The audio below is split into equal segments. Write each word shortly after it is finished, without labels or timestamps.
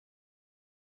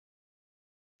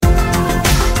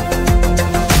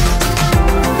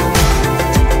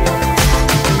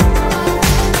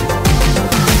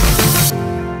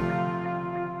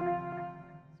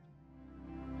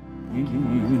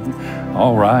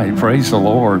All right. Praise the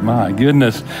Lord. My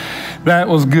goodness. That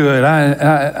was good.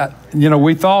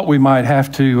 We thought we might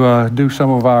have to do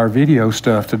some of our video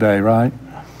stuff today, right?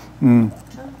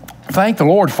 Thank the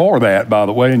Lord for that, by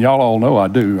the way, and y'all all know I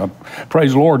do. I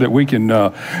praise the Lord that we can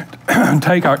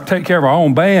take care of our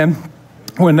own band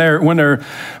when they're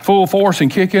full force and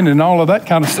kicking and all of that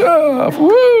kind of stuff.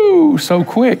 Woo! So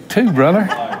quick too, brother.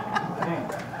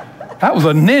 That was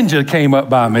a ninja came up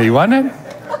by me, wasn't it?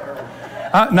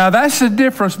 Now that's the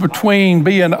difference between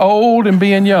being old and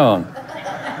being young.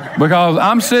 Because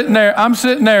I'm sitting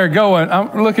there going,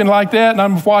 I'm looking like that, and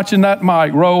I'm watching that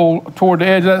mic roll toward the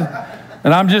edge of that,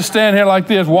 and I'm just standing here like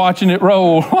this, watching it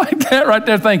roll like that right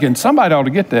there, thinking, somebody ought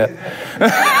to get that.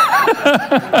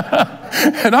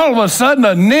 And all of a sudden,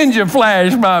 a ninja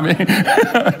flashed by me.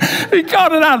 He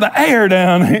caught it out of the air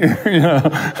down here.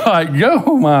 Like,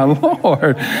 go, my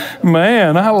Lord.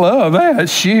 Man, I love that.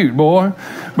 Shoot, boy.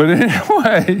 But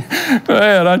anyway,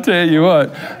 man, I tell you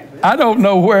what, I don't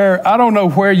know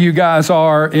where you guys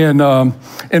are in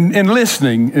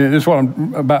listening. Is what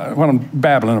I'm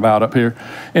babbling about up here.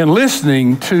 In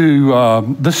listening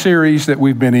to the series that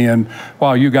we've been in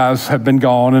while you guys have been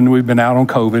gone and we've been out on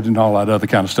COVID and all that other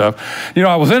kind of stuff.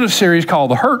 I was in a series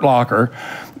called The Hurt Locker,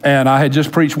 and I had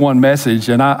just preached one message,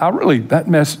 and I really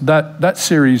that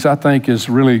series I think is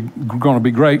really going to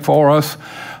be great for us.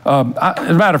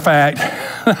 As a matter of fact,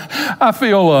 I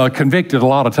feel convicted a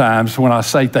lot of times when I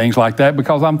say things like that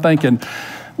because I'm thinking,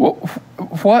 well,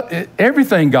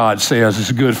 everything God says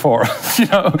is good for us.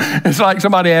 It's like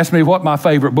somebody asked me what my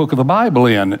favorite book of the Bible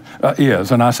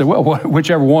is, and I said, well,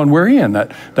 whichever one we're in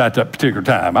that particular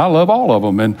time. I love all of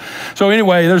them, and so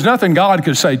anyway, there's nothing God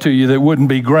could say to you that wouldn't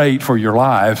be great for your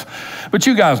lives. But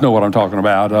you guys know what I'm talking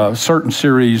about. Certain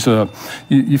series,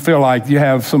 you feel like you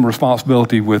have some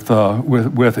responsibility with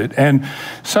it, and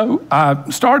so I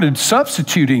started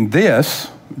substituting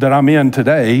this that I'm in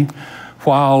today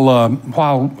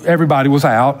while everybody was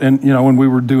out, and when we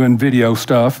were doing video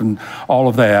stuff and all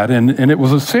of that, and it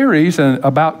was a series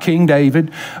about King David's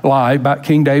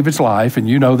life, and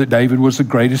you know that David was the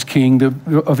greatest king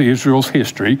of Israel's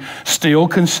history, still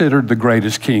considered the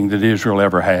greatest king that Israel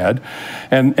ever had,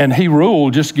 and he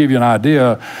ruled, just to give you an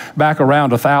idea, back around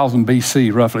 1000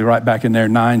 BC, roughly, right back in there,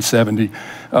 970.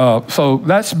 So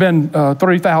that's been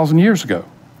 3,000 years ago.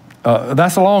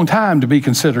 That's a long time to be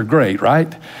considered great,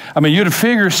 right? I mean, you'd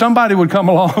figure somebody would come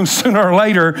along sooner or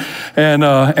later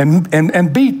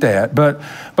and beat that,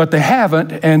 but they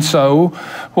haven't. And so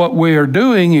what we are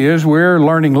doing is we're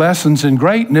learning lessons in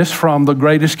greatness from the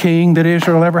greatest king that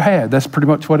Israel ever had. That's pretty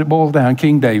much what it boils down,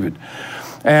 King David.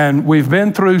 And we've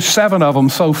been through 7 of them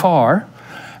so far.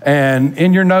 And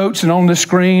in your notes and on the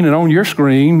screen and on your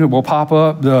screen will pop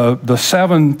up the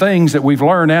 7 things that we've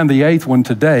learned, and the 8th one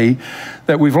today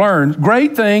that we've learned.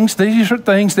 Great things, these are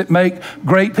things that make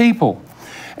great people.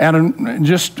 And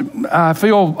I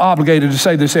feel obligated to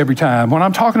say this every time. When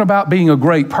I'm talking about being a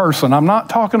great person, I'm not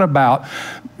talking about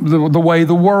the way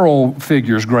the world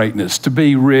figures greatness, to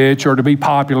be rich or to be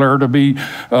popular, to be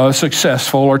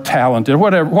successful or talented,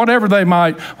 whatever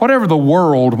the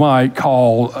world might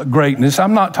call greatness.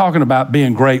 I'm not talking about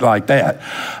being great like that.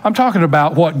 I'm talking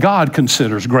about what God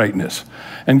considers greatness.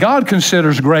 And God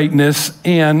considers greatness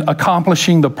in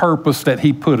accomplishing the purpose that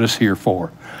He put us here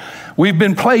for. We've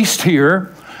been placed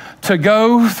here to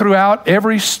go throughout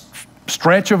every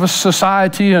stretch of a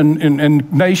society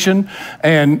and nation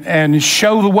and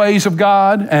show the ways of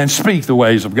God and speak the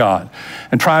ways of God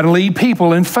and try to lead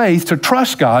people in faith to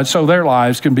trust God so their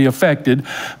lives can be affected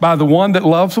by the one that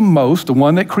loves them most, the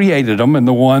one that created them, and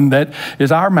the one that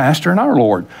is our master and our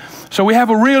Lord. So we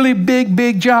have a really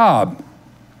big job.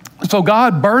 So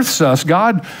God births us.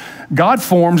 God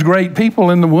forms great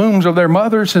people in the wombs of their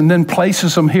mothers and then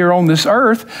places them here on this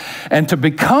earth. And to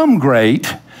become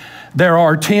great, there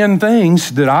are 10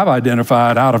 things that I've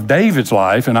identified out of David's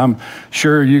life, and I'm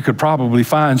sure you could probably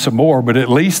find some more, but at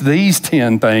least these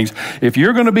 10 things. If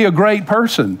you're going to be a great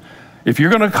person, if you're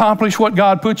going to accomplish what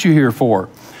God put you here for,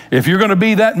 if you're going to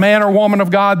be that man or woman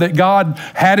of God that God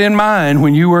had in mind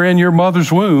when you were in your mother's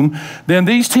womb, then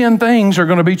these 10 things are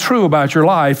going to be true about your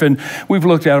life. And we've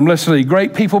looked at them. Let's see.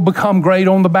 Great people become great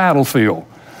on the battlefield.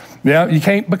 Yeah, you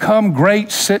can't become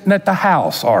great sitting at the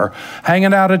house or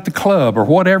hanging out at the club or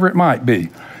whatever it might be.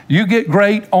 You get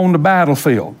great on the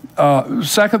battlefield.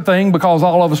 Second thing, because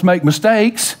all of us make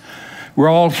mistakes, We're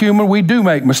all human. We do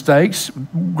make mistakes.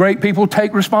 Great people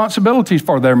take responsibilities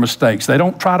for their mistakes. They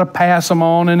don't try to pass them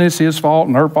on, and it's his fault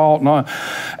and her fault,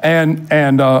 and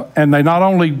they not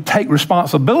only take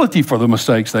responsibility for the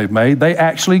mistakes they've made, they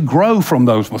actually grow from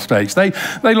those mistakes. They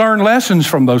learn lessons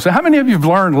from those. How many of you have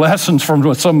learned lessons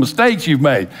from some mistakes you've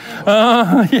made?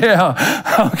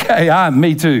 Yeah. Okay.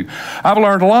 Me too. I've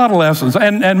learned a lot of lessons,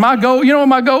 and my goal. You know what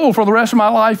my goal for the rest of my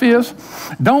life is?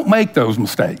 Don't make those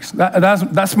mistakes.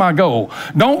 That's my goal.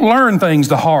 Don't learn things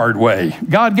the hard way.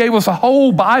 God gave us a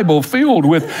whole Bible filled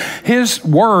with his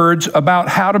words about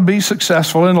how to be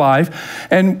successful in life,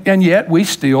 and yet we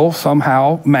still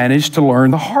somehow manage to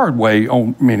learn the hard way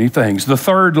on many things. The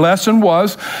third lesson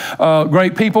was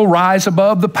great people rise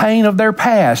above the pain of their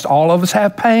past. All of us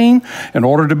have pain. In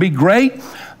order to be great,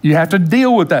 you have to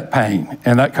deal with that pain,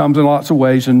 and that comes in lots of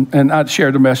ways, and I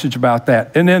shared a message about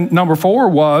that. And then number 4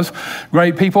 was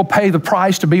great people pay the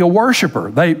price to be a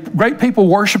worshiper. Great people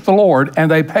worship the Lord,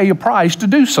 and they pay a price to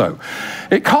do so.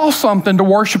 It costs something to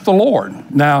worship the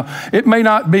Lord. Now, it may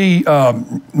not be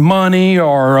money,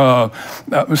 or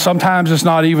sometimes it's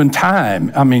not even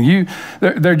time. I mean,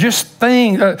 they're just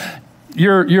things.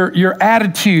 Your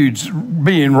attitudes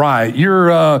being right,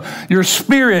 your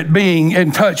spirit being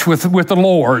in touch with the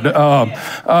Lord,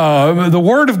 the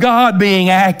Word of God being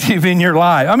active in your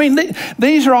life. I mean,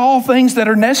 these are all things that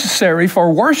are necessary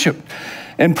for worship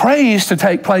and praise to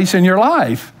take place in your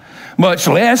life. Much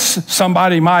less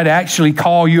somebody might actually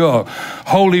call you a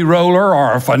holy roller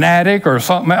or a fanatic or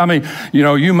something. I mean,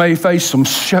 you may face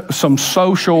some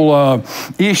social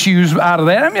issues out of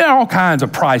that. I mean, all kinds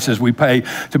of prices we pay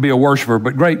to be a worshiper,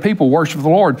 but great people worship the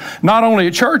Lord, not only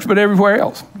at church, but everywhere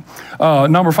else.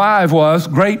 Number 5 was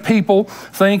great people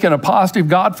think in a positive,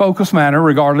 God-focused manner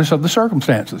regardless of the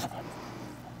circumstances.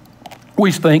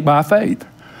 We think by faith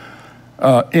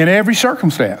in every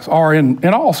circumstance, or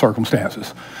in all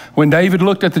circumstances. When David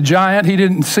looked at the giant, he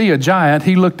didn't see a giant.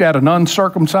 He looked at an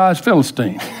uncircumcised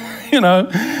Philistine.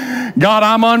 God,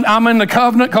 I'm in the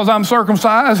covenant because I'm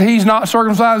circumcised. He's not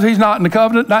circumcised. He's not in the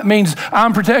covenant. That means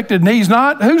I'm protected and he's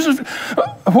not.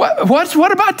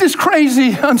 What about this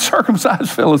crazy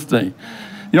uncircumcised Philistine?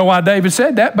 You know why David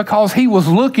said that? Because he was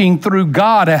looking through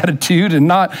God attitude and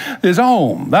not his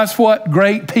own. That's what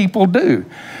great people do.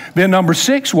 Then number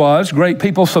 6 was great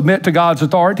people submit to God's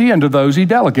authority and to those he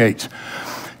delegates.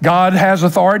 God has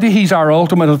authority. He's our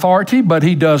ultimate authority, but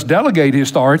he does delegate his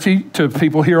authority to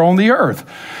people here on the earth.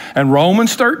 And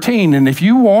Romans 13, and if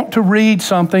you want to read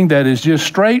something that is just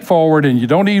straightforward and you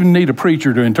don't even need a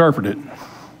preacher to interpret it,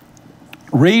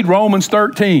 read Romans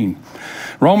 13.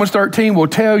 Romans 13 will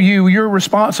tell you your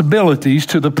responsibilities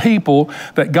to the people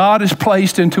that God has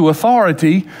placed into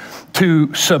authority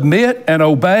to submit and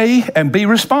obey and be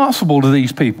responsible to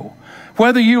these people,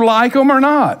 whether you like them or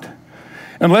not.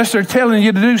 Unless they're telling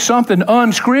you to do something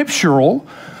unscriptural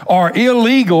or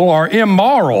illegal or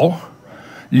immoral,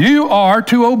 you are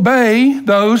to obey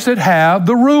those that have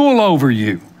the rule over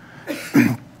you.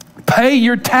 Pay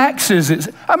your taxes.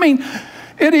 I mean,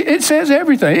 it says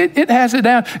everything. It has it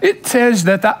down. It says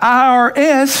that the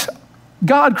IRS,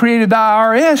 God created the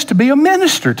IRS to be a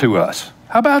minister to us.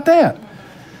 How about that?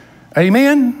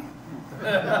 Amen?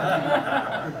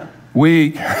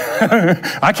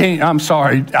 I'm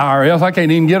sorry, IRS, I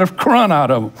can't even get a crun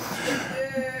out of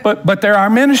them. But they're our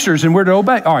ministers and we're to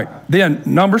obey. All right, then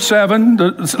number 7,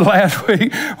 last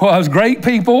week, was great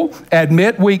people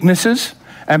admit weaknesses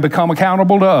and become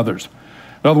accountable to others.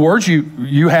 In other words,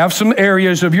 you have some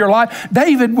areas of your life.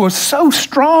 David was so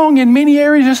strong in many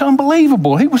areas, it's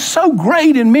unbelievable. He was so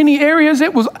great in many areas,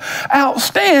 it was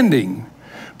outstanding.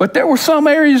 But there were some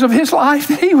areas of his life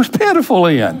that he was pitiful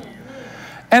in.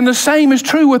 And the same is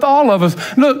true with all of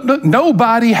us. Look,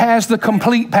 nobody has the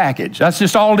complete package. That's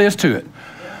just all it is to it.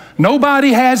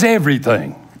 Nobody has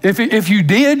everything. If you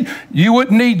did, you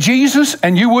wouldn't need Jesus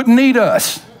and you wouldn't need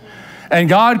us. And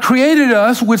God created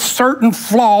us with certain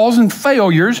flaws and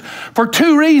failures for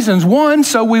 2 reasons. 1,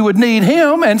 so we would need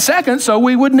him, and 2, so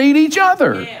we would need each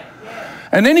other.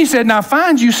 And then he said, now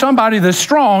find you somebody that's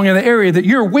strong in the area that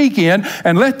you're weak in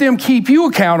and let them keep you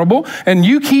accountable and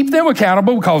you keep them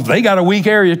accountable because they got a weak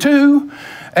area too.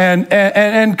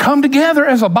 And come together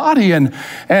as a body and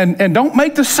don't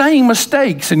make the same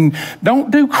mistakes and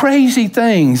don't do crazy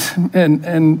things.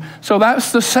 And so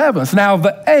that's the 7th. Now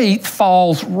the 8th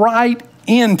falls right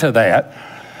into that.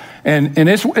 And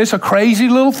it's a crazy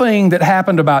little thing that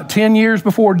happened about 10 years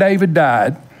before David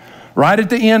died. Right at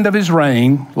the end of his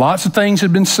reign, lots of things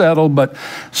had been settled, but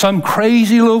some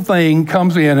crazy little thing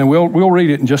comes in, and we'll read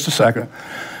it in just a second.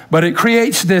 But it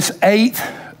creates this 8th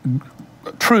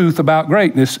truth about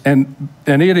greatness, and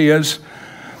it is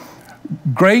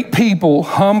great people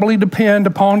humbly depend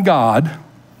upon God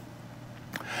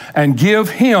and give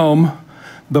him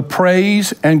the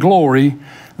praise and glory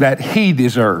that he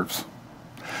deserves.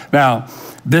 Now,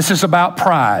 this is about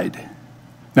pride.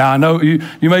 Now, I know you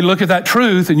may look at that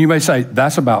truth and you may say,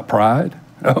 that's about pride.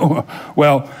 Oh,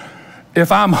 well,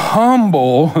 if I'm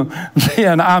humble,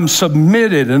 then I'm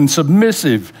submitted and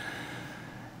submissive.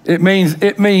 It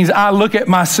means I look at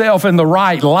myself in the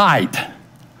right light.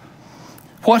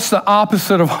 What's the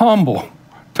opposite of humble?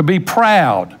 To be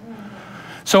proud.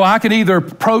 So I can either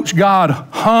approach God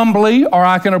humbly or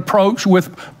I can approach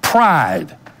with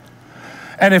pride.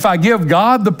 And if I give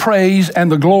God the praise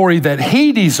and the glory that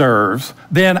he deserves,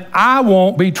 then I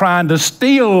won't be trying to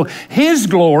steal his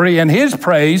glory and his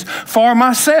praise for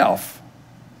myself,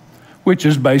 which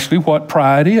is basically what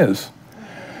pride is.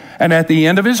 And at the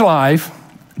end of his life,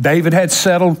 David had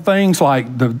settled things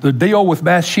like the deal with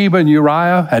Bathsheba and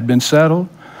Uriah had been settled.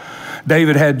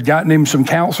 David had gotten him some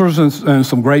counselors and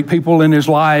some great people in his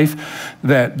life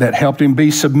that helped him be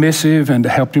submissive and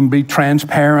helped him be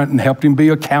transparent and helped him be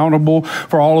accountable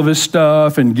for all of his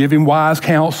stuff and give him wise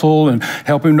counsel and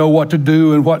help him know what to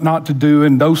do and what not to do.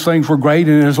 And those things were great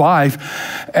in his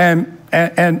life. And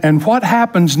what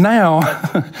happens now,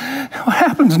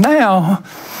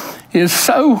 is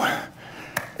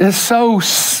so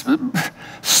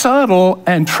subtle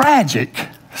and tragic,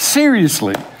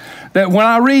 seriously, that when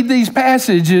I read these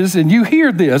passages and you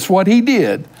hear this, what he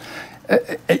did,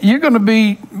 you'll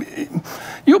be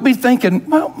thinking,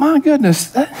 well, my goodness,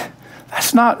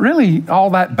 that's not really all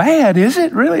that bad, is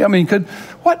it really? I mean,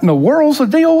 what in the world's the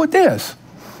deal with this?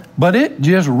 But it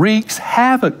just wreaks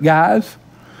havoc, guys.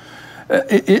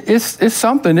 It's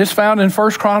something. It's found in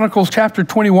 1 Chronicles chapter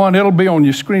 21. It'll be on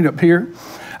your screen up here.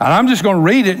 And I'm just going to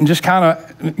read it and just kind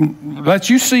of let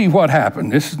you see what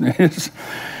happened.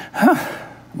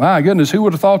 My goodness, who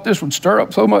would have thought this would stir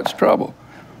up so much trouble?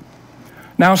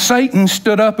 Now Satan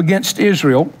stood up against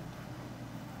Israel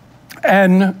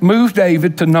and moved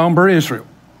David to number Israel.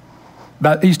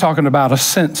 He's talking about a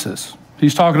census.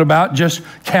 He's talking about just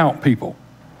count people.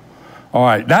 All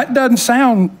right, that doesn't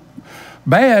sound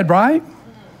bad, right?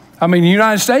 I mean, the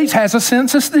United States has a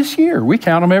census this year. We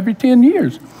count them every 10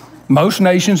 years. Most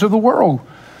nations of the world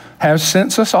have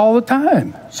census all the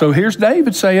time. So here's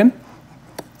David saying,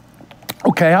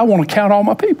 okay, I want to count all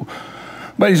my people.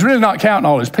 But he's really not counting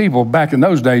all his people. Back in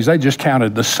those days, they just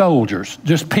counted the soldiers,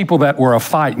 just people that were of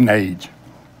fighting age.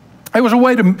 It was a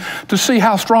way to see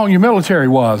how strong your military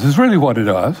was, is really what it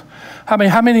does. How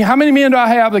many men do I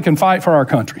have that can fight for our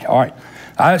country? All right,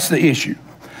 that's the issue.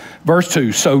 Verse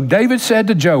 2, so David said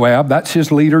to Joab, that's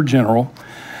his leader general,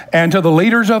 and to the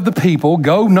leaders of the people,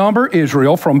 go number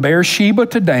Israel from Beersheba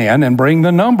to Dan and bring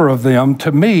the number of them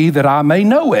to me that I may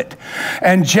know it.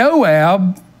 And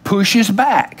Joab pushes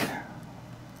back.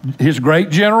 His great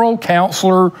general,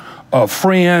 counselor, a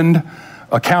friend,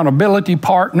 accountability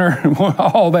partner,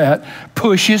 all that,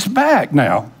 pushes back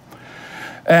now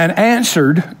and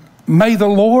answered, may the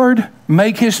Lord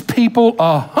make his people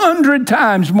 100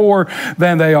 times more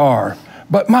than they are.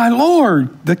 But my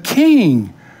Lord, the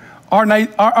king, are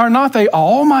not they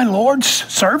all my Lord's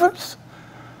servants?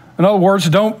 In other words,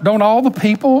 don't all the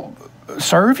people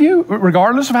serve you,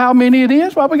 regardless of how many it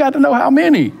is? Well, we got to know how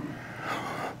many.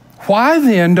 Why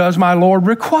then does my Lord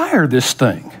require this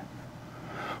thing?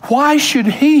 Why should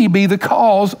he be the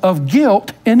cause of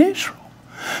guilt in Israel?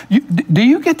 Do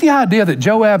you get the idea that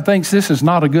Joab thinks this is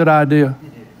not a good idea?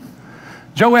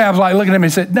 Joab's like looking at him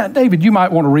and said, David, you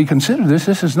might want to reconsider this.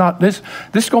 This is going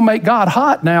to make God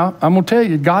hot now. I'm going to tell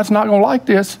you, God's not going to like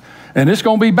this, and it's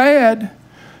going to be bad.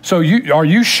 So are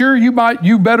you sure you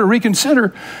better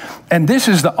reconsider? And this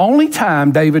is the only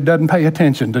time David doesn't pay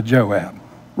attention to Joab,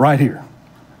 right here.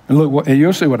 And look,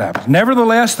 you'll see what happens.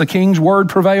 Nevertheless, the king's word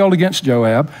prevailed against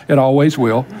Joab. It always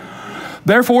will.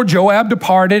 Therefore, Joab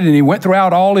departed, and he went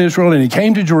throughout all Israel, and he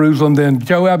came to Jerusalem. Then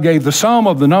Joab gave the sum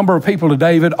of the number of people to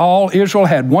David. All Israel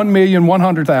had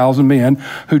 1,100,000 men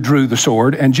who drew the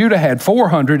sword, and Judah had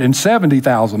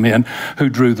 470,000 men who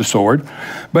drew the sword.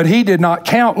 But he did not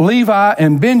count Levi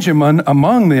and Benjamin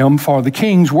among them, for the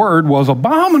king's word was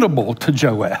abominable to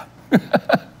Joab.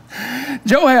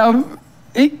 Joab,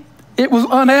 it was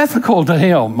unethical to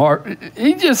him. Or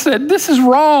he just said, this is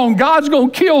wrong. God's going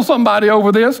to kill somebody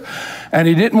over this. And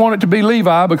he didn't want it to be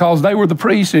Levi because they were the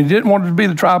priests, and he didn't want it to be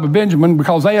the tribe of Benjamin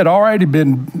because they had already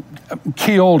been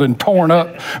killed and torn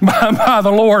up by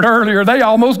the Lord earlier. They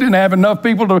almost didn't have enough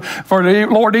people for the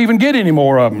Lord to even get any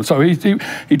more of them. So he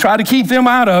tried to keep them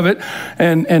out of it,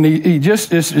 and he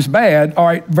just, it's bad. All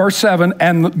right, verse 7,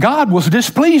 and God was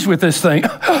displeased with this thing.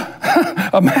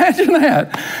 Imagine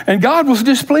that. And God was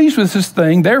displeased with this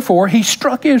thing. Therefore, he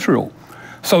struck Israel.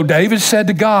 So David said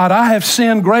to God, I have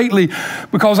sinned greatly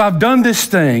because I've done this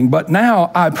thing. But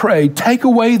now I pray, take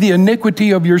away the iniquity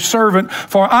of your servant,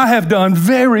 for I have done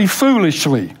very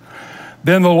foolishly.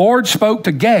 Then the Lord spoke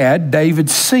to Gad,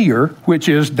 David's seer, which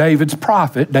is David's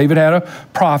prophet. David had a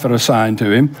prophet assigned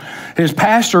to him. His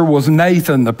pastor was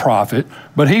Nathan the prophet,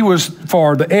 but he was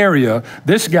for the area.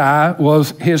 This guy was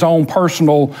his own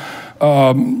personal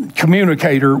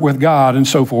communicator with God and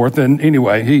so forth. And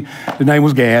anyway, his name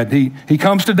was Gad. He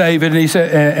comes to David and he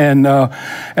said, and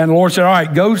the Lord said, all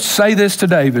right, go say this to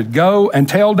David. Go and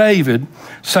tell David,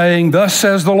 saying, thus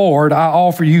says the Lord, I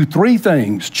offer you 3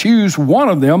 things. Choose one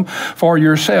of them for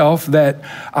yourself that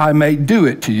I may do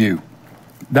it to you.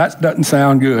 That doesn't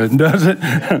sound good, does it?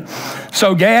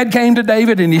 So Gad came to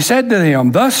David and he said to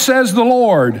him, thus says the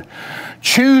Lord,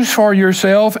 choose for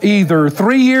yourself either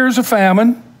 3 years of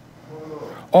famine,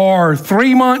 or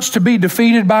 3 months to be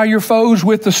defeated by your foes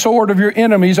with the sword of your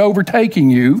enemies overtaking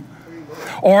you,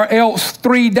 or else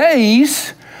 3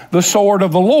 days, the sword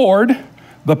of the Lord,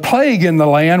 the plague in the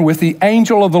land with the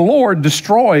angel of the Lord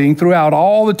destroying throughout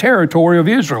all the territory of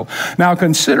Israel. Now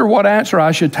consider what answer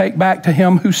I should take back to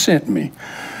him who sent me.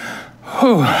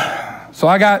 Whew. So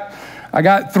I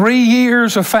got 3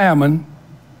 years of famine.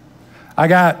 I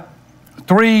got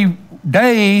 3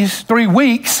 days, 3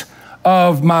 weeks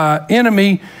of my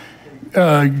enemy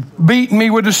beating me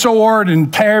with the sword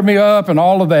and tearing me up and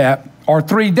all of that, or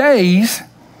 3 days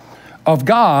of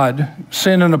God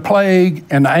sending a plague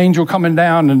and the angel coming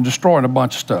down and destroying a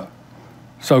bunch of stuff.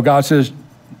 So God says,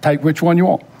 take which one you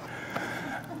want.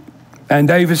 And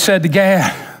David said to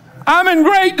Gad, I'm in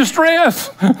great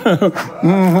distress.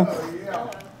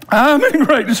 I'm in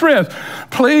great distress.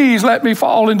 Please let me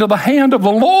fall into the hand of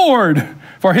the Lord,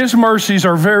 for his mercies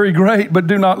are very great, but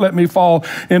do not let me fall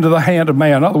into the hand of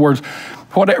man. In other words,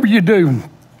 whatever you do,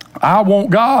 I want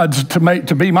God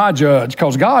to be my judge,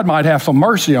 because God might have some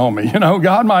mercy on me.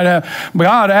 God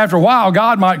after a while,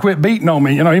 God might quit beating on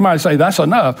me. He might say, that's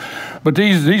enough. But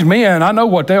these men, I know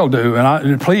what they'll do.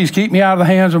 And please keep me out of the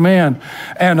hands of men.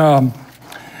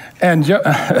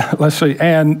 Let's see.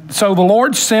 And so the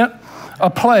Lord sent a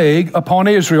plague upon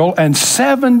Israel, and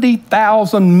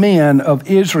 70,000 men of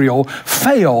Israel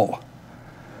fell.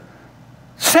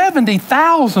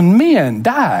 70,000 men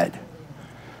died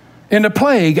in the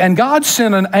plague, and God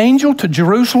sent an angel to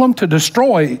Jerusalem to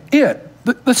destroy it,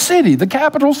 the city, the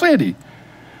capital city.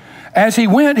 As he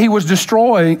went and was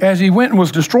destroying,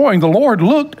 the Lord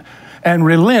looked and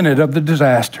relented of the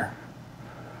disaster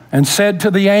and said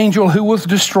to the angel who was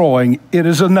destroying, it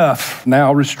is enough.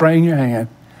 Now restrain your hand.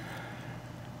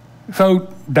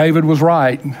 So David was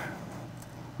right.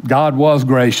 God was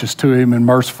gracious to him and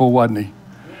merciful, wasn't he?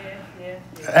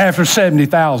 Yes. After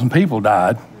 70,000 people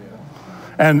died.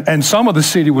 And some of the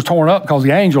city was torn up because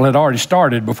the angel had already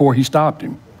started before he stopped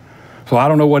him. So I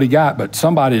don't know what he got, but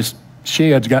somebody's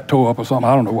sheds got tore up or something.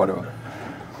 I don't know what it was.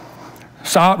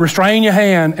 Stop, restrain your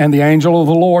hand. And the angel of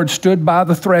the Lord stood by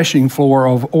the threshing floor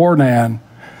of Ornan,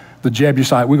 the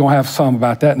Jebusite. We're going to have some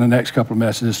about that in the next couple of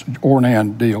messages,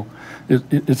 Ornan deal.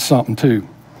 It's something too.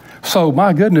 So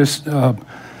my goodness,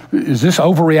 is this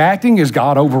overreacting? Is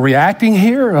God overreacting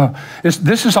here?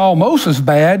 This is almost as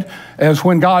bad as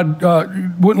when God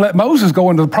wouldn't let Moses go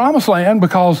into the promised land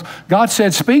because God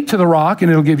said, speak to the rock and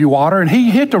it'll give you water. And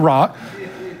he hit the rock,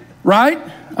 right?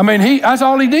 I mean, that's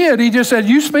all he did. He just said,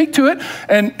 you speak to it.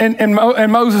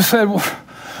 And Moses said, well,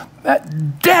 that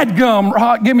dadgum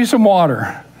rock, give me some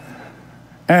water.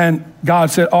 And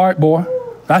God said, all right, boy,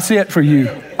 that's it for you.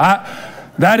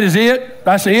 That is it.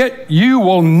 That's it. You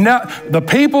will not. The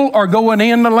people are going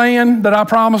in the land that I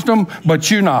promised them,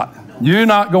 but you're not. You're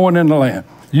not going in the land.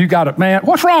 You got it, man.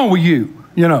 What's wrong with you?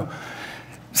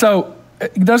 So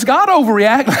does God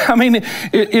overreact? I mean,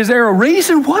 is there a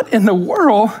reason? What in the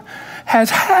world has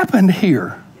happened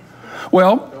here?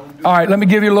 Well, all right, let me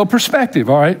give you a little perspective,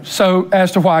 all right? So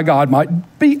as to why God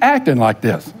might be acting like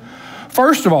this.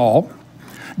 First of all,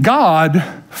 God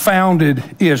founded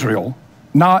Israel,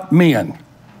 not men.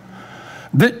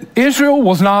 That Israel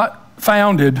was not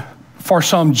founded for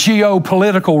some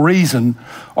geopolitical reason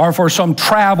or for some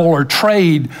travel or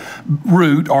trade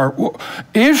route.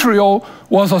 Israel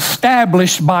was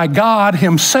established by God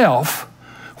himself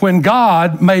when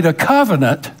God made a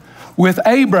covenant with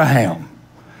Abraham.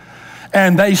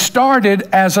 And they started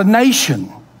as a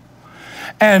nation.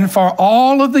 And for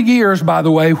all of the years, by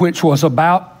the way, which was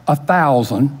about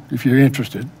 1,000, if you're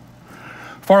interested,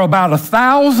 for about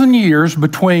 1,000 years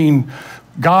between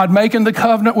God making the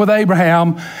covenant with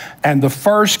Abraham, and the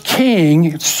first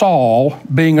king, Saul,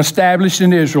 being established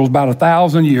in Israel about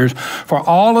 1,000 years. For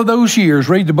all of those years,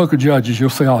 read the book of Judges, you'll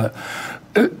see all that.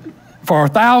 For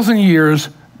 1,000 years,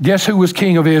 guess who was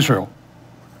king of Israel?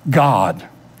 God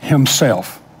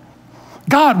himself.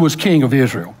 God was king of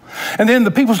Israel. And then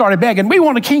the people started begging, we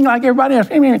want a king like everybody else.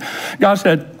 God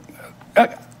said,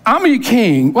 I'm your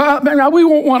king. Well, we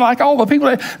want one like all the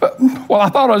people. Well, I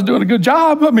thought I was doing a good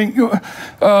job.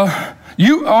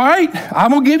 You, all right,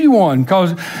 I'm going to give you one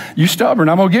because you're stubborn.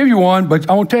 I'm going to give you one, but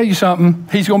I'm going to tell you something.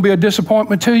 He's going to be a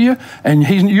disappointment to you, and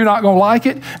you're not going to like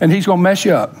it, and he's going to mess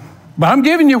you up. But I'm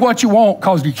giving you what you want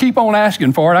because you keep on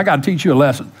asking for it. I got to teach you a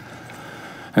lesson.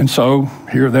 And so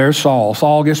there's Saul.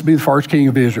 Saul gets to be the first king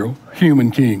of Israel,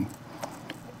 human king.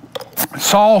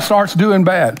 Saul starts doing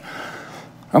bad.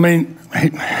 I mean,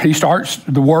 he starts,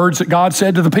 the words that God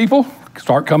said to the people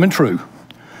start coming true.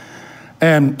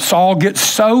 And Saul gets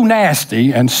so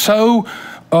nasty and so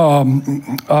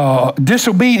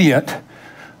disobedient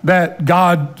that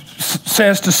God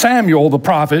says to Samuel, the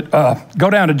prophet, go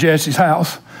down to Jesse's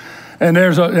house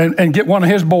and get one of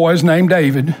his boys named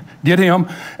David, get him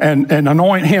and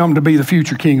anoint him to be the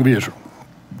future king of Israel.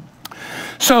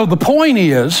 So the point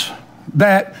is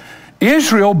that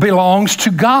Israel belongs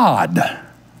to God.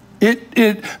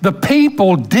 The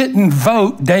people didn't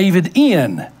vote David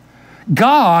in.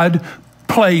 God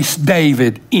placed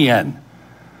David in.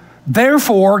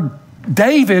 Therefore,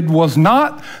 David was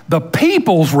not the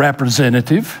people's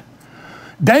representative.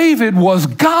 David was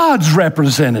God's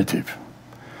representative.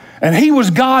 And he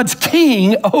was God's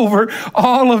king over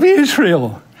all of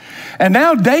Israel. And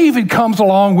now David comes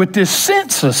along with this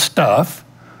census stuff,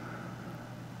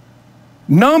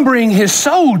 numbering his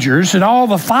soldiers and all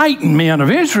the fighting men of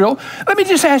Israel. Let me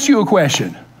just ask you a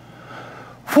question.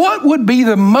 What would be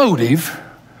the motive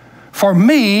for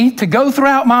me to go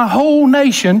throughout my whole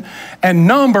nation and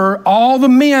number all the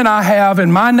men I have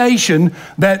in my nation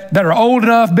that are old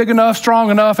enough, big enough,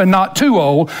 strong enough, and not too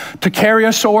old to carry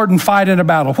a sword and fight in a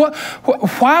battle?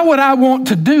 Why would I want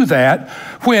to do that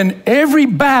when every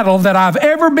battle that I've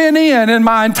ever been in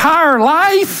my entire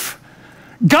life,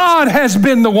 God has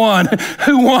been the one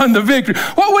who won the victory?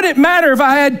 What would it matter if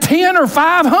I had 10 or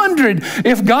 500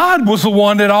 if God was the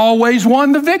one that always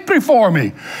won the victory for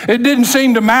me? It didn't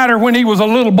seem to matter when he was a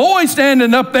little boy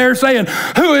standing up there saying,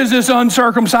 who is this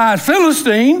uncircumcised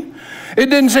Philistine? It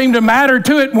didn't seem to matter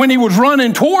to it when he was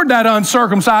running toward that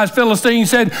uncircumcised Philistine,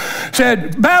 said,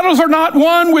 battles are not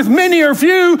won with many or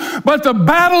few, but the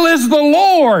battle is the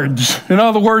Lord's. In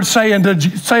other words, saying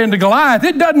to Goliath,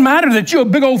 it doesn't matter that you're a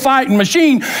big old fighting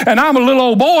machine and I'm a little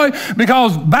old boy,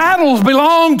 because battles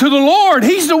belong to the Lord.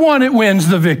 He's the one that wins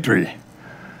the victory.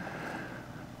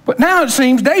 But now it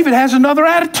seems David has another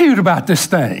attitude about this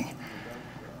thing.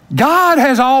 God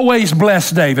has always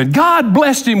blessed David. God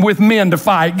blessed him with men to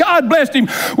fight. God blessed him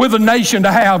with a nation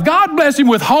to have. God blessed him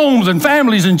with homes and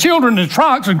families and children and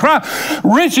trucks and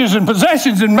riches and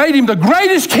possessions, and made him the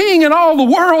greatest king in all the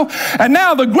world. And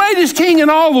now the greatest king in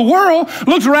all the world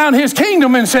looks around his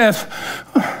kingdom and says,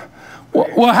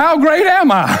 well, how great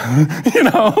am I?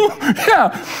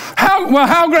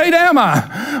 How great am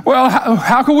I? Well,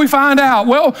 how can we find out?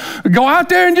 Well, go out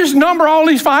there and just number all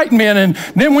these fighting men, and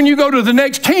then when you go to the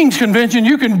next King's Convention,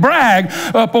 you can brag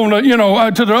up on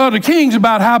to the other kings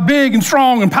about how big and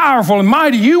strong and powerful and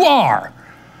mighty you are.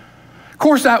 Of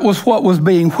course, that was what was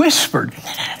being whispered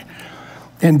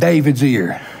in David's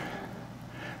ear.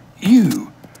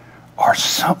 You are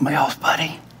something else,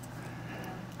 buddy.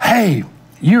 Hey,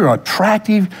 you're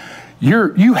attractive.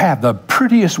 You have the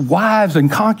prettiest wives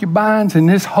and concubines in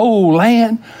this whole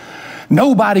land.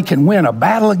 Nobody can win a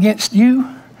battle against you.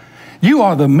 You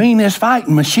are the meanest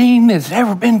fighting machine that's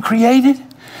ever been created.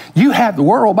 You have the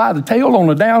world by the tail on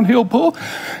a downhill pull.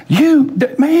 They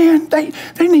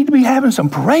need to be having some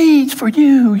parades for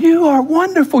you. You are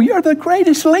wonderful. You're the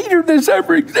greatest leader that's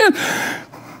ever existed.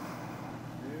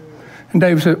 And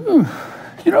David said,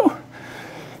 you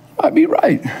might be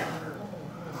right.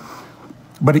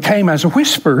 But it came as a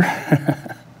whisper.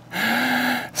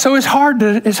 So it's hard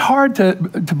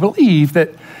to believe that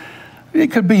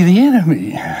it could be the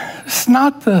enemy. It's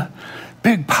not the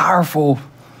big, powerful,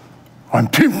 I'm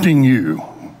tempting you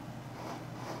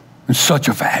in such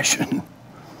a fashion.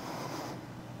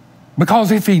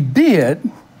 Because if he did,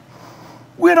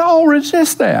 we'd all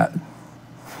resist that.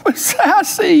 I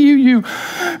see you, you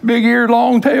big-eared,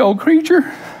 long-tailed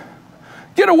creature.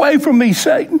 Get away from me,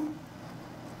 Satan.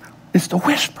 It's the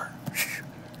whisper.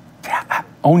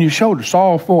 On your shoulder,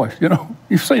 Saul's voice.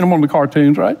 You've seen them on the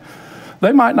cartoons, right?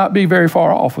 They might not be very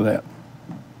far off of that.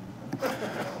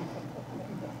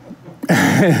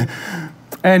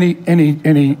 And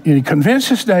he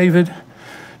convinces David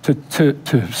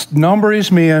to number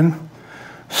his men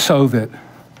so that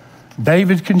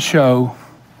David can show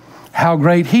how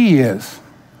great he is.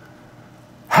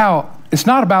 How it's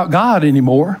not about God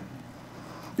anymore.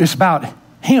 It's about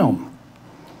him.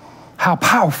 How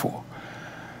powerful.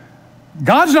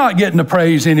 God's not getting the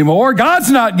praise anymore.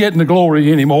 God's not getting the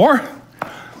glory anymore.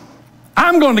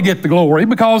 I'm going to get the glory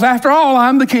because after all,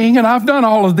 I'm the king and I've done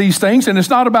all of these things, and it's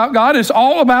not about God, it's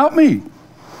all about me.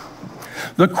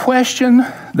 The question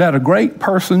that a great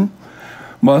person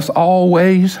must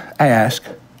always ask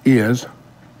is,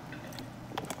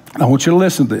 I want you to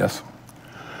listen to this.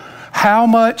 How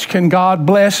much can God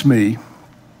bless me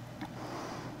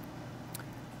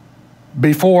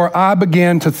before I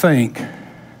begin to think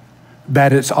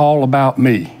that it's all about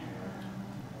me?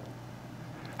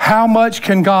 How much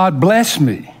can God bless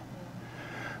me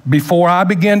before I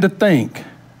begin to think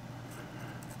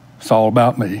it's all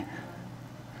about me?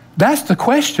 That's the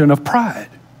question of pride.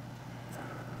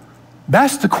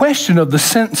 That's the question of the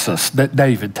census that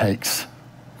David takes.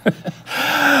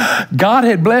 God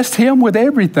had blessed him with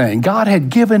everything. God had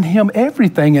given him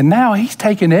everything, and now he's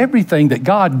taken everything that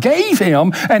God gave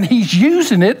him and he's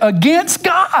using it against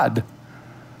God.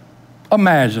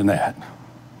 Imagine that.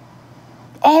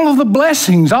 All of the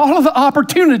blessings, all of the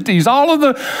opportunities, all of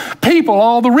the people,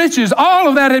 all the riches, all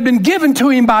of that had been given to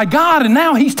him by God, and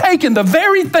now he's taken the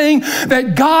very thing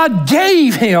that God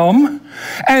gave him,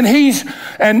 and he's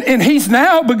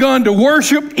now begun to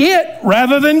worship it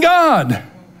rather than God.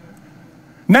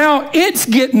 Now it's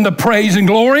getting the praise and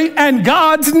glory, and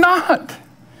God's not.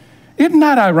 Isn't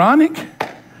that ironic?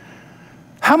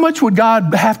 How much would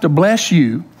God have to bless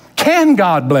you? Can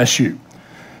God bless you?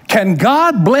 Can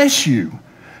God bless you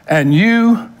and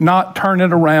you not turn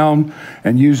it around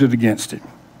and use it against him?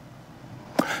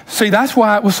 See, that's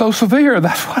why it was so severe.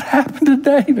 That's what happened to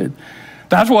David.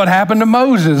 That's what happened to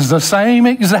Moses. The same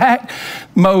exact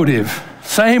motive.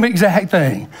 Same exact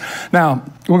thing. Now,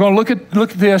 we're going to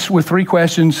look at this with three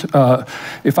questions,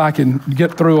 if I can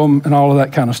get through them and all of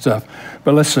that kind of stuff.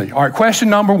 But let's see. All right, question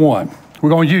number one. We're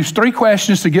going to use three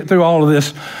questions to get through all of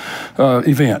this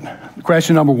event.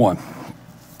 Question number one.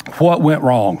 What went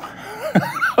wrong?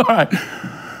 All right.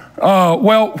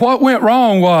 Well, what went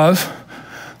wrong was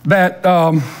that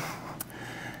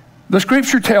the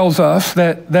Scripture tells us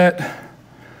that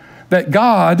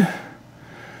God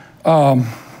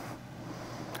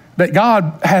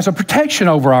has a protection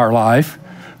over our life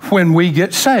when we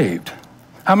get saved.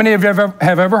 How many of you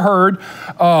have ever heard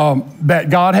that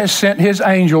God has sent his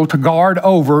angel to guard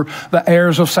over the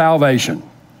heirs of salvation?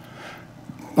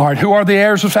 All right, who are the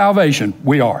heirs of salvation?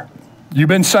 We are. You've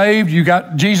been saved, you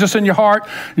got Jesus in your heart,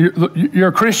 you're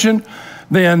a Christian,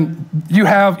 then you've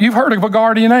heard of a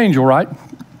guardian angel, right?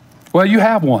 Well, you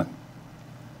have one.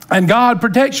 And God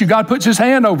protects you. God puts his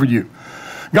hand over you.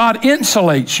 God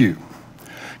insulates you.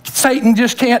 Satan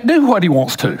just can't do what he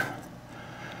wants to.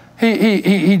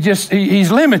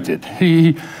 He's limited.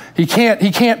 He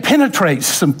can't penetrate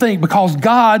something because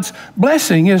God's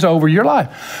blessing is over your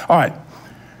life. All right.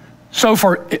 So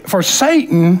for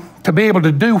Satan to be able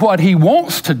to do what he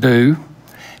wants to do,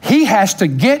 he has to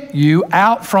get you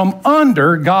out from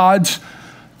under God's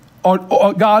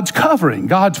covering,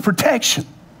 God's protection.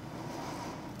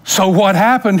 So what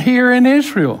happened here in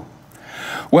Israel?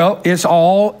 Well, it's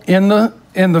all in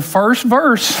the first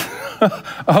verse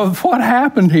of what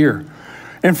happened here.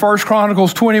 In 1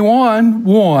 Chronicles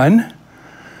 21:1,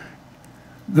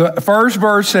 the first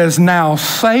verse says, "Now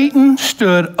Satan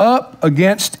stood up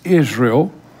against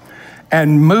Israel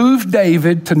and moved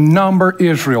David to number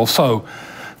Israel." So,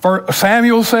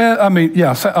 Chronicles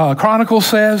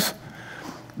says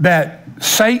that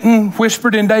Satan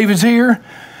whispered in David's ear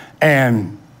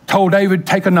and told David,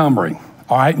 take a numbering.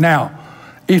 All right, now,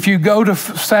 if you go to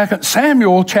 2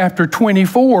 Samuel chapter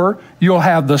 24, you'll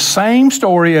have the same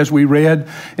story as we read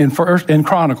in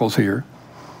Chronicles here.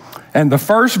 And the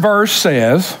first verse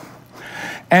says,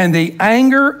 "And the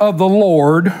anger of the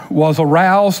Lord was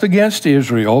aroused against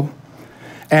Israel,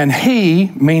 and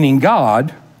he," meaning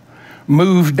God,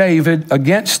 "moved David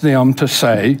against them to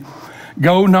say,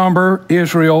 go number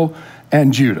Israel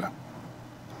and Judah."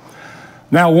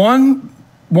 Now, one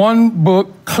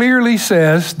book clearly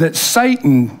says that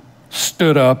Satan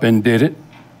stood up and did it.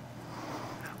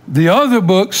 The other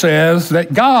book says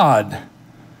that God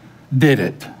did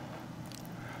it.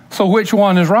 So which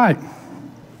one is right?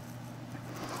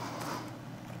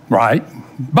 Right.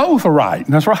 Both are right.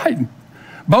 That's right.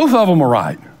 Both of them are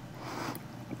right.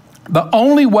 The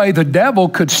only way the devil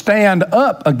could stand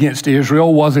up against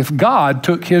Israel was if God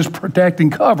took his protecting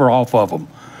cover off of them.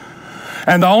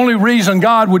 And the only reason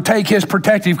God would take his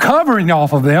protective covering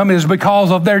off of them is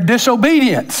because of their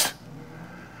disobedience.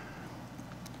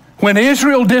 When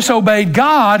Israel disobeyed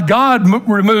God, God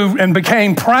removed and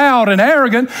became proud and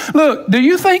arrogant. Look, do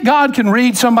you think God can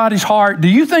read somebody's heart? Do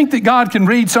you think that God can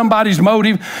read somebody's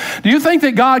motive? Do you think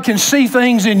that God can see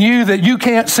things in you that you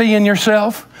can't see in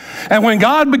yourself? And when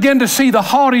God began to see the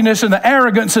haughtiness and the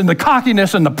arrogance and the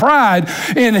cockiness and the pride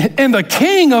in the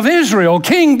king of Israel,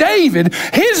 King David,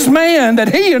 his man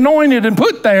that he anointed and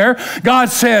put there, God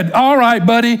said, all right,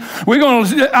 buddy,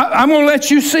 I'm going to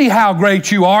let you see how great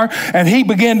you are. And he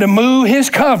began to move his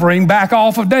covering back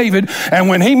off of David. And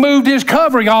when he moved his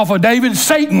covering off of David,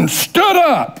 Satan stood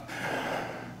up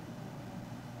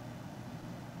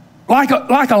like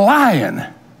a lion.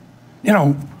 You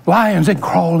know, lions, they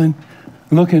crawling.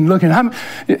 Looking. Have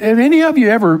any of you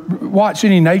ever watched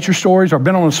any nature stories or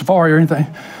been on a safari or anything?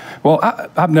 Well,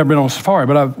 I've never been on a safari,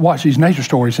 but I've watched these nature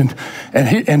stories, and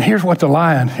here's what the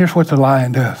lion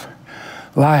does.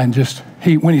 Lion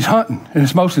when he's hunting, and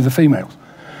it's mostly the females,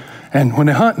 and when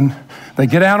they're hunting, they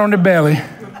get out on their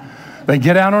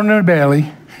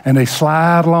belly, and they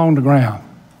slide along the ground,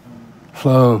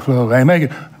 slow. They make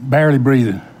it barely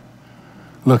breathing,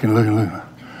 looking.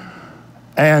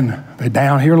 And they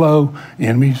down here low,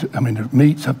 enemies, the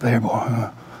meat's up there, boy.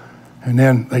 And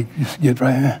then they just get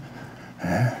right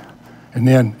there. And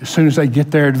then as soon as they get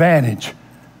their advantage,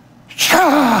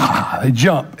 they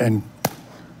jump and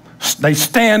they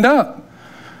stand up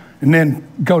and then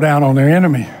go down on their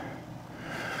enemy.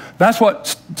 That's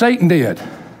what Satan did.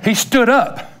 He stood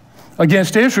up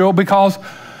against Israel because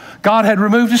God had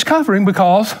removed his covering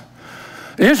because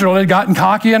Israel had gotten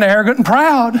cocky and arrogant and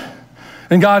proud.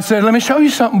 And God said, let me show you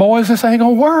something, boys. This ain't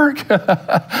going to work.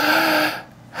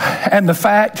 And the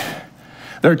fact,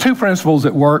 there are two principles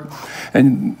at work,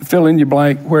 and fill in your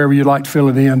blank wherever you'd like to fill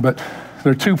it in, but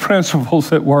there are two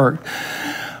principles at work.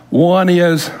 One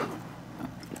is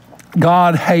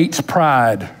God hates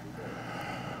pride.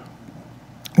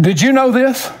 Did you know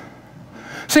this?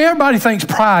 See, everybody thinks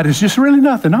pride is just really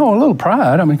nothing. Oh, a little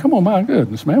pride. Come on, my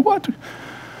goodness, man. What?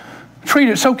 Treat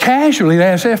it so casually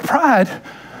as if pride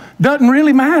doesn't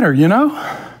really matter, you know.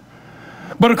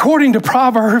 But according to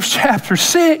Proverbs chapter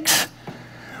 6,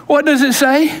 what does it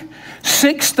say?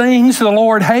 6 things the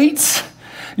Lord hates.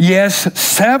 Yes,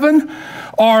 7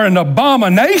 are an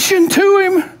abomination to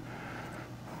him.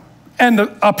 And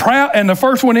the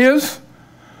first one is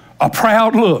a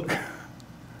proud look.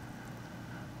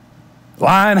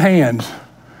 Lying hands.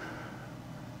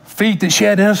 Feet that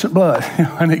shed innocent blood.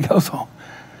 And it goes on.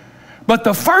 But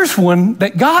the first one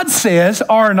that God says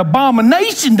are an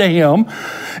abomination to him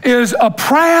is a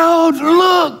proud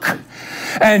look.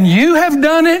 And you have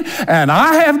done it, and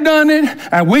I have done it,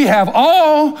 and we have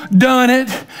all done it.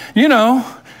 You know,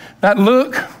 that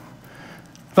look,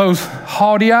 those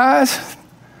haughty eyes,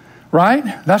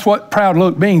 right? That's what proud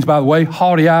look means, by the way,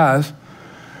 haughty eyes.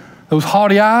 Those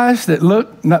haughty eyes that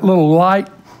look, that little light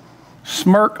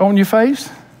smirk on your face.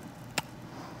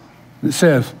 It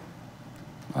says,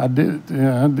 I did it.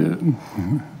 Yeah, I did it.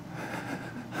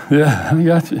 Yeah, I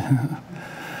got you.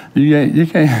 You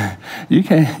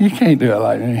can't do it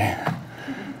like me.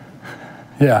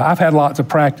 Yeah, I've had lots of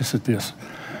practice at this.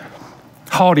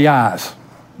 Haughty eyes.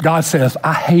 God says,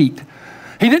 I hate.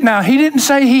 He didn't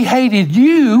say he hated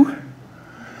you,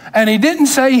 and he didn't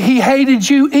say he hated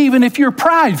you even if you're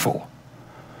prideful.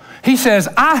 He says,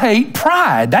 I hate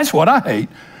pride. That's what I hate.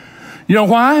 You know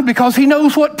why? Because he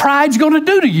knows what pride's going to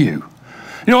do to you.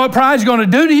 You know what pride's going to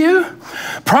do to you?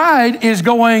 Pride is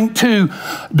going to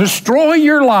destroy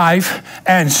your life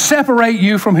and separate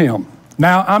you from him.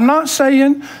 Now, I'm not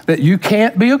saying that you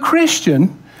can't be a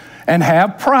Christian and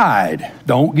have pride.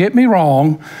 Don't get me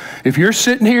wrong. If you're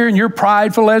sitting here and you're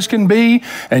prideful as can be,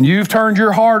 and you've turned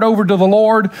your heart over to the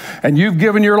Lord, and you've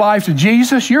given your life to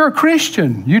Jesus, you're a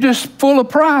Christian. You're just full of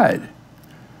pride.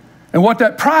 And what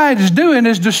that pride is doing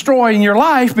is destroying your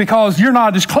life because you're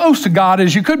not as close to God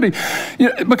as you could be.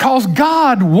 Because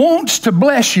God wants to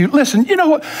bless you. Listen, you know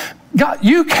what? God,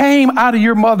 you came out of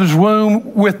your mother's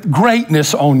womb with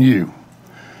greatness on you.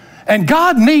 And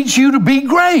God needs you to be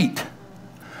great.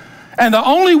 And the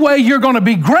only way you're going to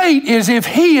be great is if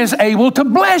he is able to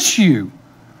bless you.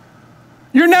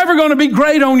 You're never going to be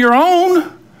great on your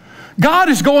own. God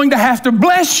is going to have to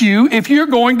bless you if you're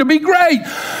going to be great.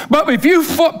 But if you're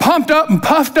pumped up and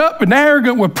puffed up and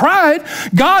arrogant with pride,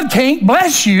 God can't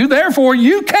bless you. Therefore,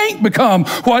 you can't become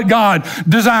what God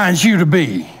designs you to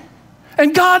be.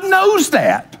 And God knows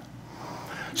that.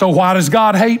 So why does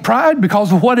God hate pride?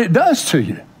 Because of what it does to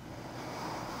you.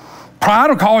 Pride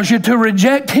will cause you to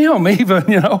reject him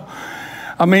even, you know.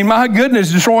 I mean, my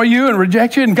goodness, destroy you and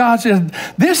reject you. And God says,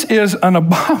 this is an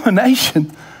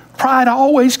abomination. Pride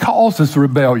always causes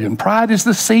rebellion. Pride is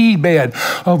the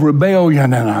seedbed of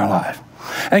rebellion in our life.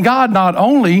 And God not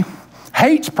only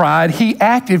hates pride, he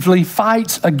actively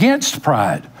fights against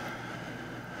pride.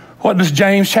 What does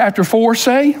James chapter 4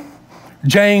 say?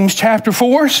 James chapter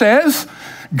 4 says,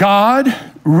 God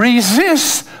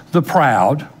resists the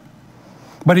proud,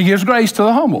 but he gives grace to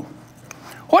the humble.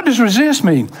 What does resist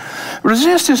mean?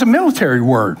 Resist is a military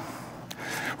word.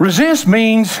 Resist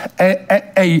means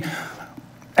a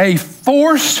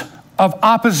force of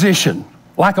opposition,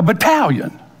 like a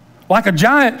battalion, like a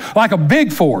giant, like a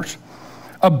big force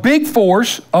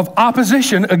of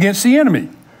opposition against the enemy.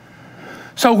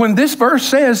 So when this verse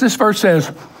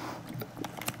says,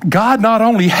 God not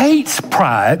only hates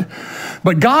pride,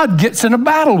 but God gets in a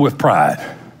battle with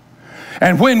pride.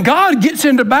 And when God gets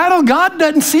into battle, God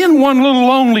doesn't send one little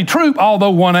lonely troop, although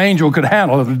one angel could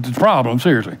handle the problem,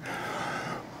 seriously.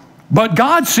 But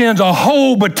God sends a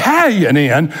whole battalion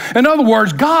in. In other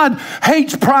words, God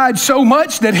hates pride so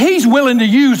much that he's willing to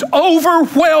use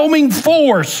overwhelming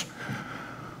force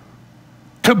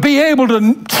to be able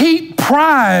to keep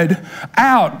pride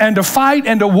out and to fight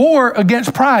and to war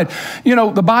against pride. You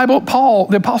know, the Bible,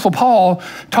 the Apostle Paul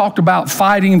talked about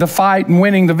fighting the fight and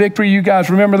winning the victory. You guys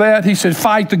remember that? He said,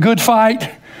 fight the good fight.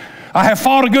 I have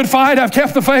fought a good fight. I've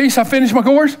kept the faith. I've finished my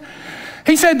course.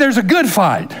 He said there's a good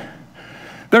fight.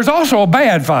 There's also a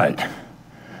bad fight.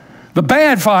 The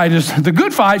bad fight is, the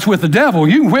good fight's with the devil.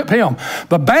 You can whip him.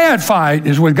 The bad fight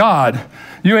is with God.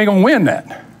 You ain't going to win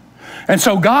that. And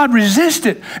so God resists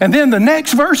it. And then the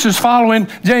next verses following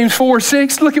James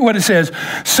 4:6, look at what it says.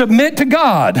 Submit to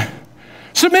God.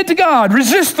 Submit to God.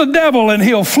 Resist the devil and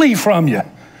he'll flee from you.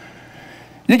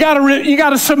 You got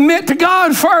to submit to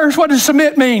God first. What does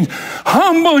submit mean?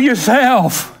 Humble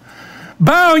yourself.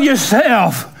 Bow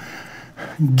yourself.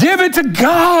 Give it to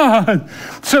God.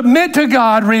 Submit to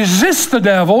God. Resist the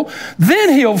devil.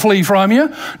 Then he'll flee from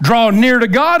you. Draw near to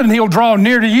God and he'll draw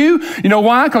near to you. You know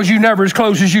why? Because you're never as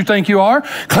close as you think you are.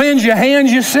 Cleanse your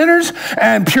hands, you sinners,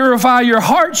 and purify your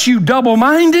hearts, you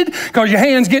double-minded, because your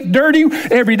hands get dirty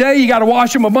every day. You got to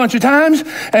wash them a bunch of times.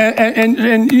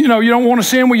 And you know, you don't want to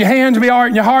sin with your hands and be all right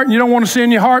in your heart, and you don't want to sin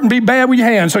in your heart and be bad with your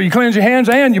hands. So you cleanse your hands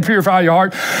and you purify your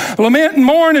heart. Lament and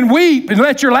mourn and weep, and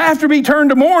let your laughter be turned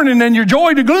to mourning and your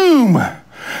joy to gloom.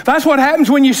 That's what happens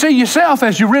when you see yourself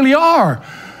as you really are.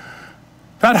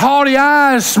 That haughty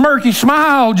eyes, smirky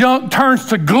smile junk turns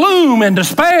to gloom and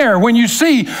despair when you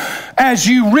see as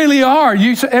you really are.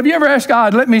 Have you ever asked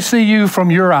God, let me see you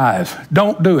from your eyes?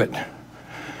 Don't do it.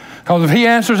 Because if he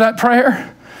answers that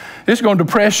prayer, it's going to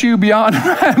depress you beyond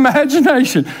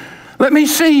imagination. Let me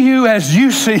see you as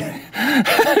you see.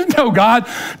 No, God,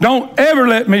 don't ever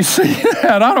let me see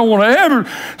that. I don't want to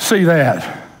ever see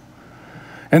that.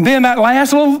 And then that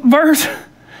last little verse,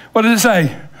 what did it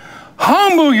say?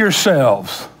 Humble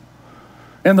yourselves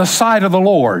in the sight of the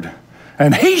Lord,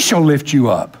 and he shall lift you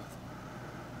up.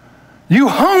 You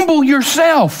humble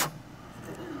yourself.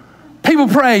 People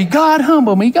pray, God,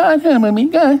 humble me. God, humble me.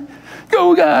 God,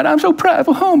 go, God, I'm so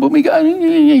prideful. Humble me, God.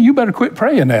 You better quit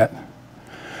praying that.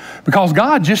 Because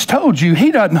God just told you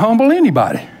he doesn't humble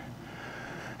anybody.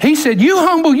 He said, you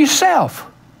humble yourself.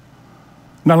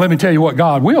 Now, let me tell you what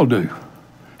God will do.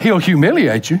 He'll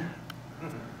humiliate you.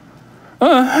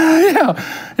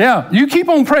 Yeah. You keep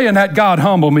on praying that God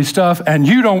humble me stuff, and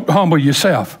you don't humble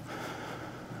yourself.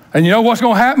 And you know what's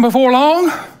going to happen before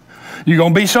long? You're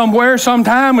going to be somewhere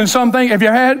sometime when something, have you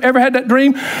ever had that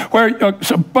dream where a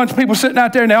bunch of people sitting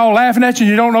out there and they're all laughing at you and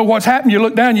you don't know what's happened? You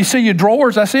look down, you see your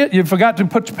drawers, that's it. You forgot to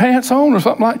put your pants on or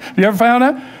something like that. Have you ever found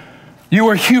that? You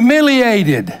were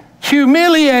humiliated.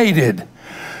 Humiliated.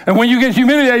 And when you get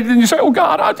humiliated, then you say, oh,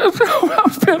 God, I'm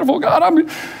pitiful, God.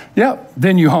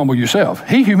 Then you humble yourself.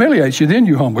 He humiliates you, then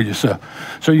you humble yourself.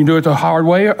 So you can do it the hard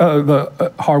way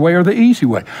or the easy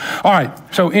way. All right,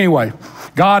 so anyway,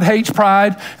 God hates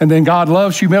pride, and then God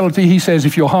loves humility. He says,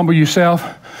 if you'll humble yourself,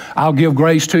 I'll give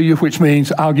grace to you, which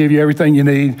means I'll give you everything you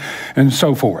need, and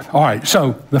so forth. All right,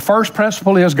 so the first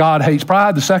principle is God hates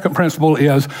pride. The second principle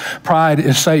is pride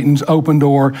is Satan's open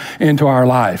door into our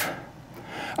life.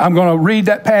 I'm going to read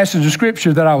that passage of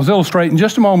Scripture that I was illustrating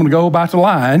just a moment ago about the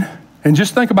lion, and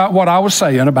just think about what I was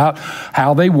saying about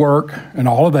how they work and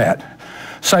all of that.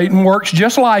 Satan works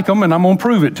just like them, and I'm going to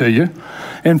prove it to you.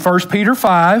 In 1 Peter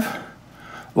 5,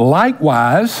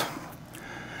 likewise,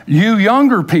 you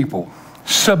younger people,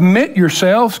 submit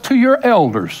yourselves to your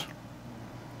elders.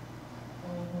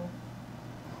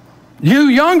 You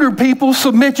younger people,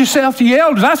 submit yourself to your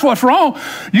elders. That's what's wrong.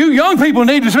 You young people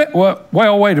need to submit.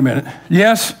 Well, wait a minute.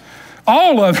 Yes,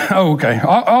 all of, okay.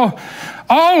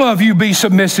 all of you be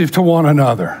submissive to one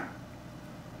another.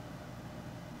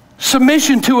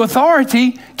 Submission to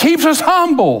authority keeps us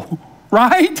humble,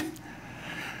 right?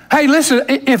 Hey, listen,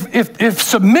 if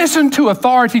submission to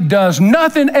authority does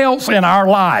nothing else in our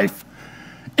life,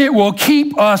 it will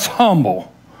keep us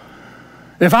humble.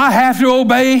 If I have to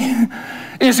obey,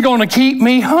 it's going to keep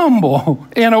me humble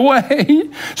in a way.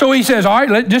 So he says, all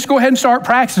right, just go ahead and start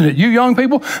practicing it. You young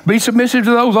people, be submissive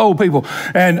to those old people.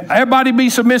 And everybody be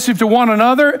submissive to one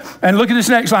another. And look at this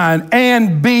next line.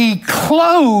 And be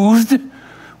clothed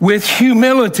with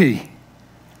humility.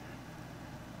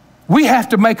 We have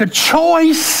to make a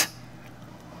choice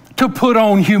to put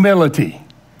on humility.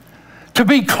 To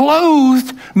be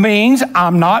clothed means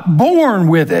I'm not born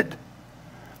with it,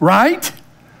 right?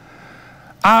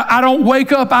 I don't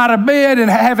wake up out of bed and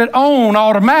have it on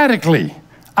automatically.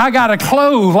 I got to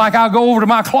clothe, like I go over to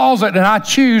my closet and I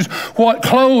choose what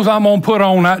clothes I'm going to put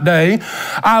on that day.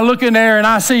 I look in there and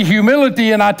I see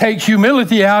humility and I take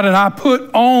humility out and I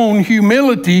put on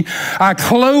humility. I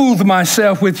clothe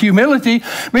myself with humility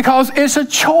because it's a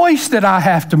choice that I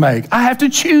have to make. I have to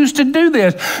choose to do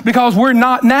this because we're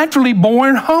not naturally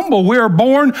born humble. We are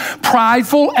born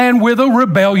prideful and with a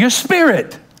rebellious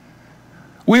spirit.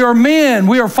 We are men.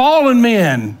 We are fallen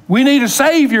men. We need a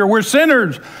Savior. We're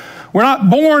sinners. We're not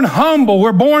born humble.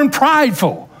 We're born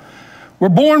prideful. We're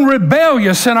born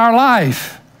rebellious in our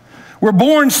life. We're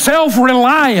born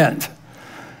self-reliant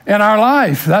in our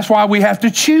life. That's why we have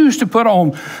to choose to put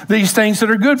on these things that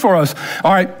are good for us.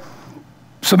 All right,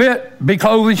 submit, be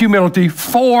clothed with humility,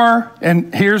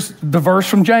 and here's the verse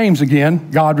from James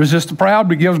again, God resists the proud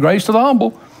but gives grace to the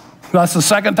humble. That's the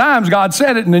second time God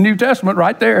said it in the New Testament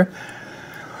right there.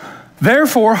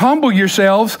 Therefore, humble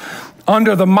yourselves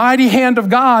under the mighty hand of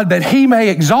God, that he may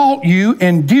exalt you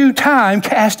in due time,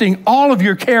 casting all of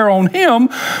your care on him,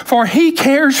 for he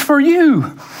cares for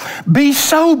you. Be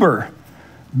sober.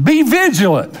 Be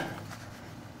vigilant.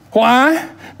 Why?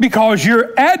 Because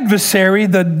your adversary,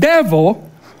 the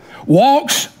devil,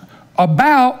 walks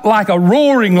about like a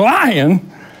roaring lion,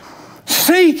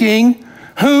 seeking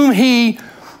whom he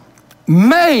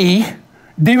may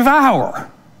devour.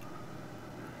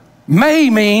 May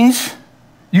means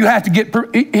you have to get,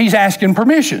 he's asking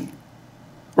permission,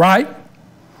 right?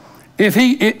 If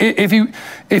he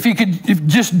could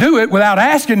just do it without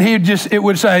asking, it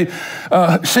would say,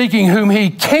 seeking whom he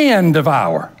can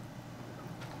devour.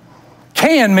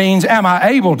 Can means, am I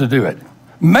able to do it?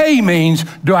 May means,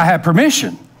 do I have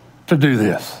permission to do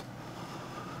this?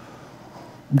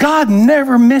 God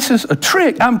never misses a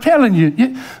trick. I'm telling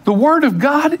you, the Word of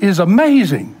God is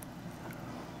amazing.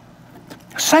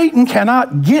 Satan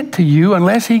cannot get to you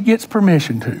unless he gets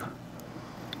permission to.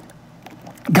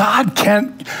 God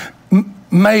can't.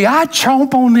 May I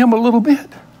chomp on them a little bit?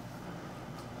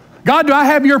 God, do I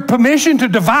have your permission to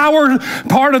devour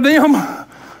part of them?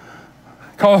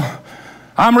 Because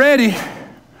I'm ready.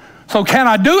 So can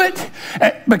I do it?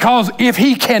 Because if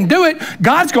he can do it,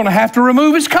 God's going to have to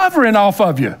remove his covering off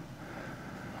of you.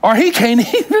 Or he can't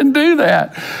even do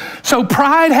that. So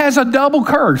pride has a double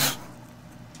curse.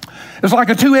 It's like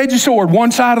a two-edged sword.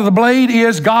 One side of the blade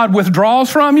is God withdraws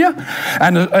from you,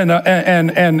 and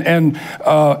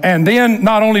then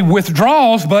not only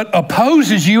withdraws but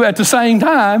opposes you at the same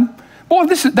time. Boy,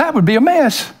 that would be a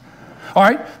mess. All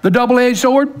right, the double-edged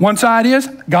sword. One side is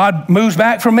God moves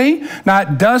back from me. Now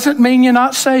it doesn't mean you're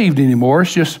not saved anymore. It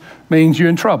just means you're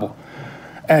in trouble.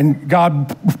 And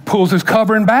God pulls his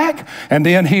covering back, and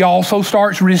then he also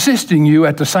starts resisting you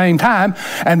at the same time.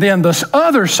 And then this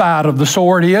other side of the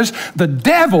sword is the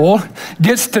devil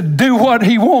gets to do what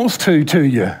he wants to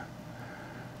you.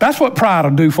 That's what pride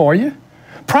will do for you.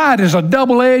 Pride is a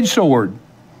double-edged sword.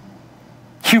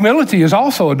 Humility is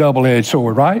also a double-edged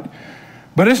sword, right?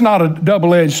 But it's not a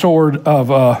double-edged sword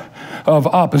of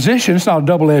opposition. It's not a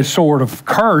double-edged sword of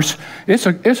curse. It's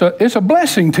a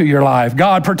blessing to your life.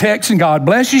 God protects and God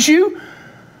blesses you.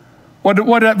 What did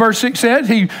that verse 6 said?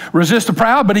 He resists the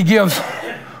proud, but he gives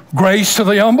grace to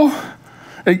the humble.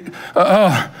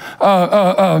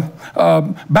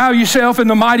 Bow yourself in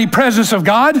the mighty presence of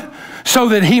God so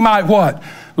that he might what?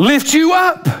 Lift you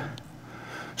up.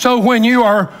 So when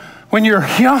you're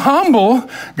humble,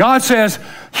 God says,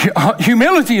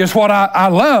 humility is what I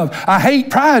love. I hate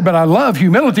pride, but I love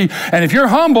humility. And if you're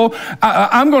humble,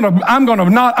 I'm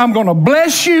gonna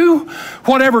bless you.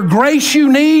 Whatever grace you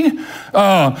need,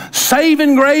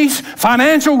 saving grace,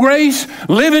 financial grace,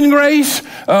 living grace,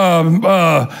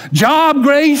 job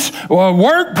grace,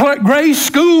 work grace,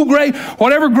 school grace,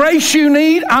 whatever grace you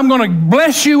need, I'm going to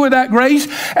bless you with that grace,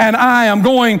 and I am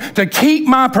going to keep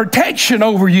my protection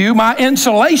over you, my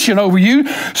insulation over you,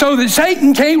 so that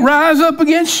Satan can't rise up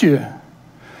against you.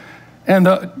 And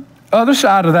the other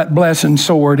side of that blessing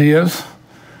sword is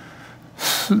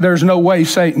there's no way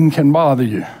Satan can bother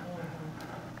you.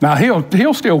 Now,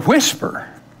 he'll still whisper,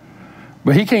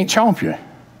 but he can't chomp you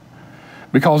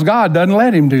because God doesn't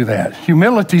let him do that.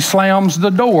 Humility slams the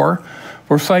door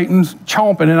for Satan's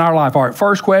chomping in our life. All right,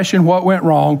 first question, what went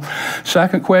wrong?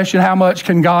 Second question, how much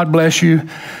can God bless you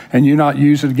and you not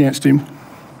use it against him?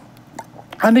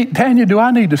 Tanya, do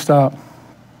I need to stop?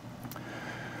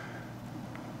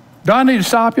 Do I need to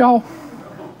stop, y'all?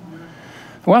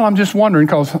 Well, I'm just wondering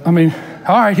because, all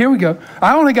right, here we go.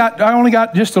 I only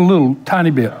got just a little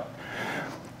tiny bit.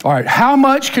 All right, how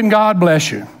much can God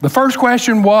bless you? The first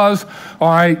question was, all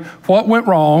right, what went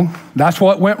wrong? That's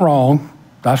what went wrong.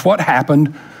 That's what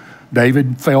happened.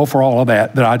 David fell for all of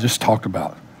that I just talked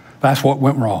about. That's what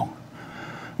went wrong.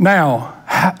 Now,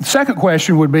 the second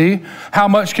question would be, how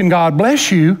much can God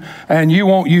bless you and you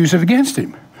won't use it against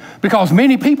him? Because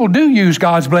many people do use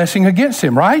God's blessing against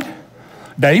him, right?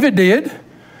 David did.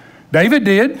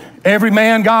 Every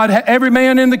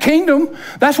man in the kingdom.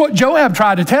 That's what Joab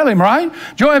tried to tell him, right?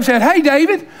 Joab said, hey,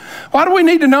 David, why do we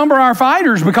need to number our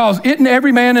fighters? Because isn't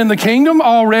every man in the kingdom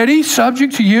already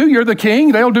subject to you? You're the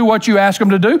king. They'll do what you ask them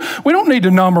to do. We don't need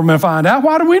to number them and find out.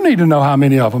 Why do we need to know how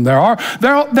many of them there are?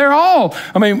 They're all.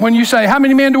 When you say, how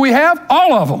many men do we have?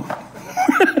 All of them.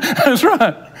 That's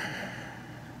right.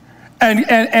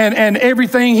 And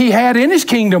everything he had in his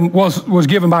kingdom was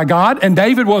given by God. And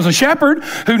David was a shepherd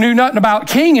who knew nothing about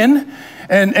kinging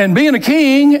and being a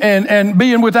king and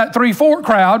being with that 3/4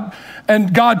 crowd.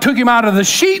 And God took him out of the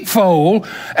sheepfold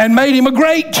and made him a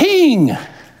great king.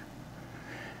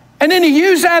 And then he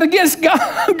used that against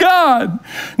God.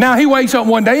 Now he wakes up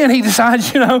one day and he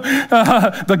decides,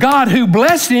 the God who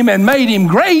blessed him and made him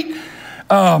great,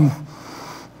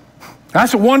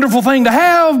 that's a wonderful thing to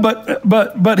have,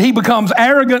 but he becomes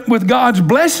arrogant with God's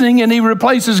blessing and he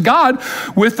replaces God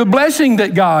with the blessing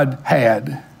that God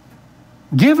had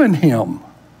given him.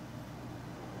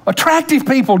 Attractive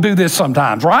people do this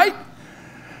sometimes, right?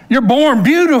 You're born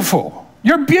beautiful.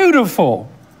 You're beautiful.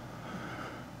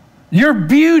 Your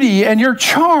beauty and your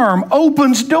charm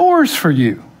opens doors for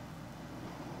you.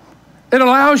 It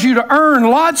allows you to earn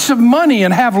lots of money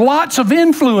and have lots of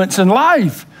influence in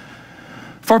life.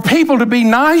 For people to be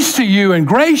nice to you and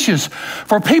gracious,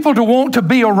 for people to want to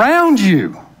be around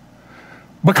you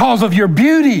because of your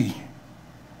beauty.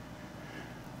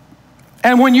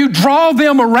 And when you draw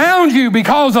them around you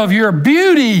because of your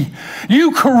beauty,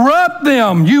 you corrupt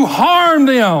them, you harm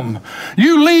them,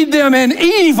 you lead them in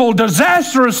evil,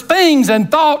 disastrous things and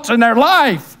thoughts in their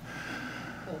life.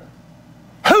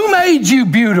 Who made you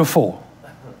beautiful?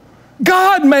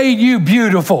 God made you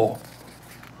beautiful.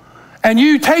 And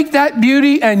you take that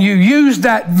beauty and you use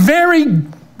that very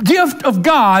gift of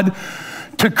God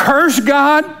to curse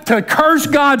God, to curse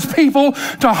God's people,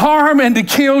 to harm and to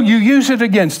kill. You use it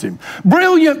against him.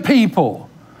 Brilliant people.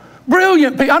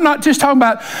 Brilliant people. I'm not just talking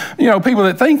about, people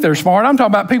that think they're smart. I'm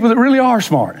talking about people that really are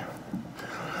smart.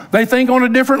 They think on a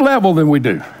different level than we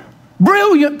do.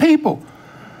 Brilliant people.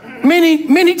 Many,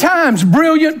 many times,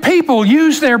 brilliant people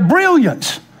use their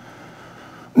brilliance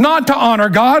not to honor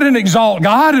God and exalt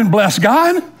God and bless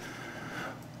God,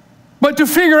 but to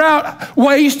figure out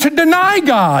ways to deny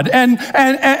God and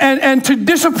to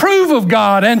disapprove of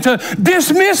God and to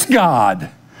dismiss God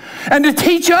and to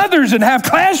teach others and have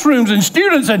classrooms and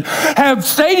students and have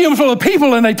stadiums full of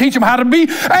people and they teach them how to be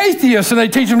atheists and they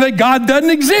teach them that God doesn't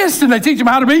exist and they teach them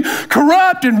how to be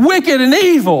corrupt and wicked and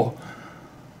evil,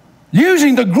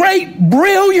 using the great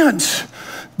brilliance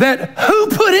that who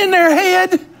put in their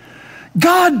head?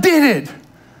 God did it.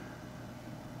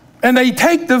 And they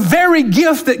take the very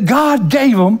gift that God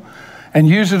gave them and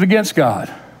use it against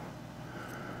God.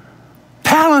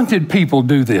 Talented people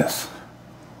do this.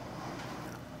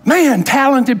 Man,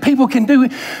 talented people can do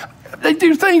it. They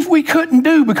do things we couldn't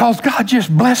do because God just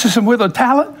blesses them with a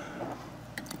talent.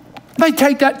 They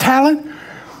take that talent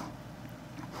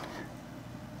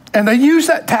and they use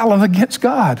that talent against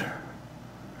God,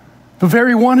 the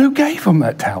very one who gave them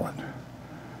that talent.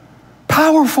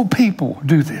 Powerful people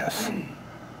do this.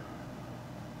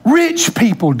 Rich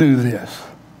people do this.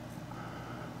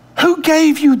 Who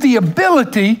gave you the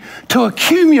ability to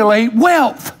accumulate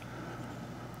wealth?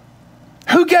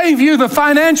 Who gave you the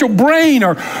financial brain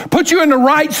or put you in the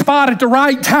right spot at the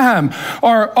right time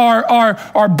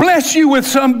or bless you with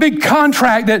some big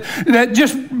contract that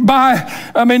just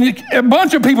a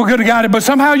bunch of people could have got it, but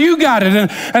somehow you got it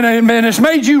and it's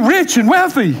made you rich and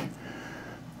wealthy.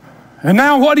 And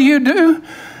now what do?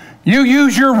 You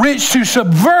use your rich to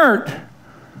subvert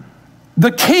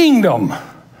the kingdom,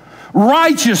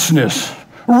 righteousness,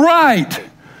 right,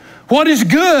 what is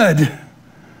good.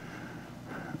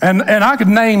 And I could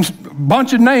name a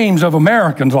bunch of names of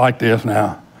Americans like this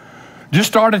now. Just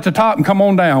start at the top and come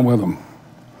on down with them.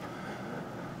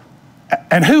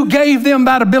 And who gave them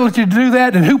that ability to do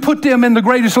that? And who put them in the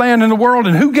greatest land in the world?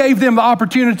 And who gave them the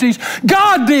opportunities?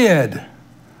 God did.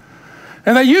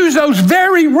 And they use those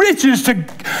very riches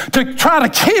to try to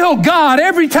kill God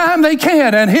every time they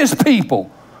can and his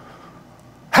people.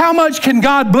 How much can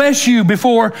God bless you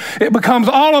before it becomes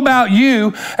all about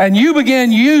you and you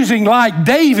begin using, like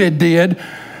David did,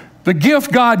 the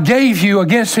gift God gave you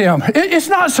against him? It's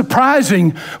not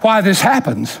surprising why this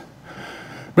happens,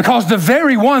 because the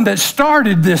very one that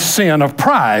started this sin of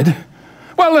pride,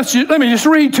 well, let me just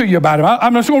read to you about it.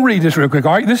 I'm just going to read this real quick,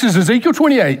 all right? This is Ezekiel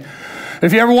 28.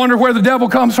 If you ever wonder where the devil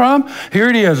comes from, here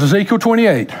it is, Ezekiel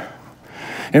 28.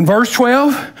 In verse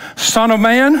 12, Son of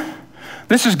man,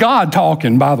 this is God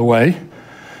talking, by the way.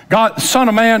 God, Son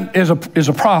of man is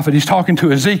a prophet. He's talking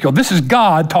to Ezekiel. This is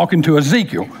God talking to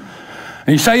Ezekiel. And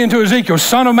he's saying to Ezekiel,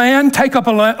 Son of man, take up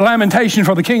a lamentation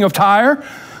for the king of Tyre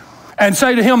and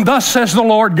say to him, thus says the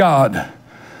Lord God.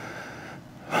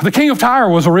 The king of Tyre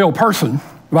was a real person,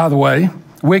 by the way,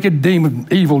 wicked demon,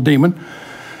 evil demon,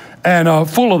 and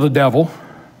full of the devil.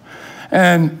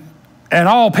 And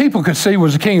all people could see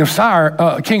was the king of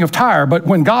Tyre, but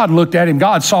when God looked at him,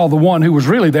 God saw the one who was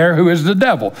really there, who is the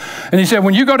devil. And he said,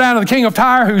 when you go down to the king of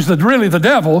Tyre, who's really the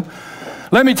devil,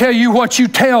 let me tell you what you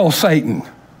tell Satan.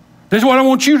 This is what I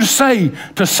want you to say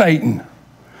to Satan.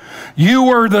 You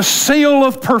were the seal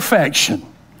of perfection,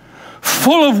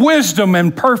 full of wisdom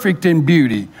and perfect in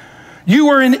beauty. You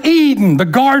were in Eden, the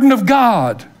garden of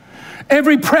God.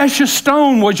 Every precious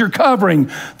stone was your covering: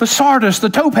 the sardius, the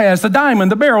topaz, the diamond,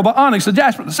 the beryl, the onyx, the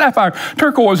jasper, the sapphire,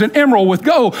 turquoise, and emerald with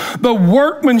gold. The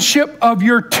workmanship of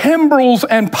your timbrels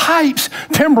and pipes.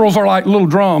 Timbrels are like little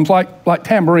drums, like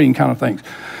tambourine kind of things.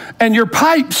 And your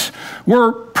pipes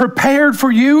were prepared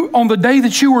for you on the day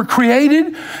that you were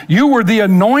created. You were the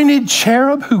anointed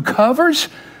cherub who covers.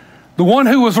 The one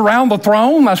who was around the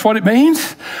throne, that's what it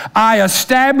means. I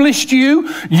established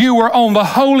you. You were on the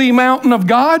holy mountain of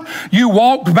God. You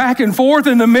walked back and forth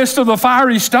in the midst of the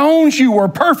fiery stones. You were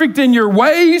perfect in your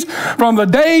ways from the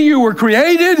day you were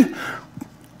created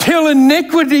till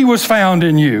iniquity was found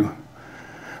in you.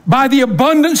 By the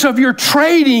abundance of your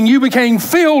trading, you became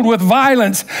filled with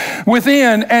violence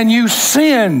within, and you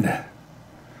sinned.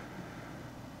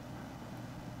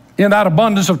 In that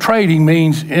abundance of trading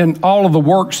means in all of the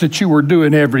works that you were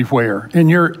doing everywhere, in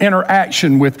your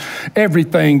interaction with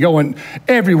everything going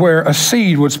everywhere, a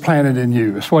seed was planted in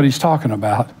you. That's what he's talking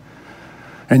about.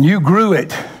 And you grew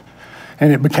it,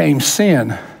 and it became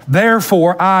sin.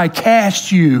 Therefore, I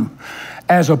cast you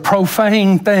as a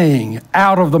profane thing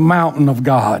out of the mountain of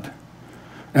God,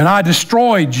 and I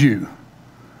destroyed you,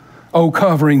 O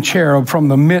covering cherub, from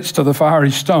the midst of the fiery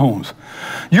stones.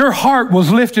 Your heart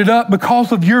was lifted up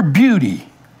because of your beauty.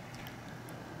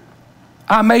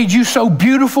 I made you so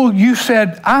beautiful, you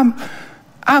said, I'm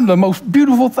the most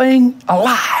beautiful thing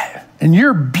alive. And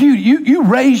your beauty, you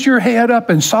raised your head up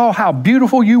and saw how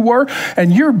beautiful you were,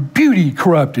 and your beauty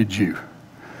corrupted you.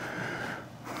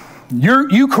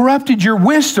 You corrupted your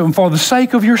wisdom for the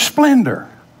sake of your splendor.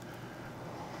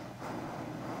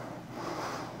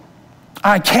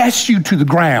 I cast you to the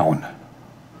ground.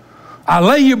 I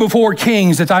lay you before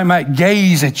kings that I might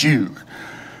gaze at you.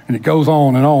 And it goes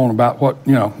on and on about what,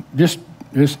 just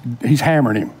he's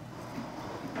hammering him.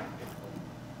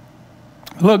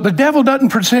 Look, the devil doesn't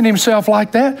present himself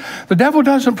like that. The devil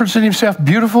doesn't present himself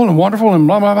beautiful and wonderful and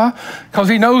blah, blah, blah, because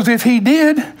he knows if he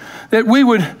did, that we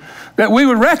would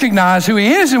recognize who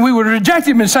he is and we would reject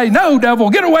him and say, no,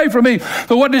 devil, get away from me.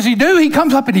 So what does he do? He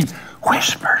comes up and he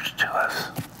whispers to us.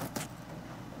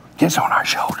 Gets on our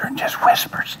shoulder and just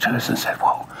whispers to us and said,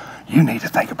 whoa, you need to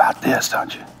think about this,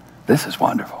 don't you? This is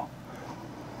wonderful.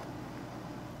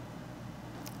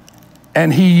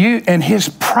 And his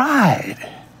pride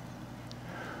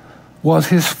was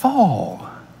his fall.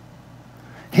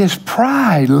 His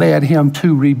pride led him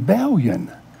to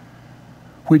rebellion,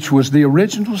 which was the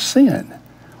original sin.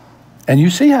 And you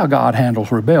see how God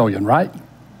handles rebellion, right?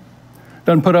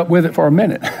 Doesn't put up with it for a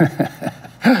minute.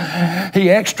 He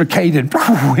extricated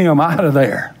him out of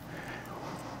there.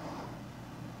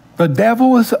 The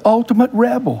devil was the ultimate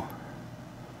rebel.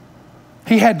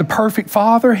 He had the perfect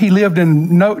father. He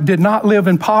did not live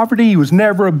in poverty. He was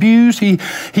never abused. He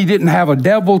didn't have a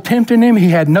devil tempting him. He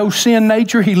had no sin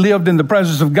nature. He lived in the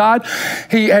presence of God.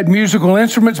 He had musical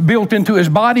instruments built into his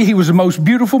body. He was the most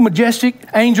beautiful, majestic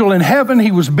angel in heaven.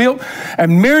 He was built,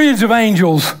 and myriads of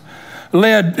angels he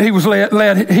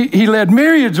led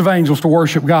myriads of angels to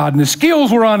worship God, and his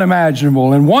skills were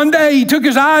unimaginable. And one day he took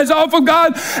his eyes off of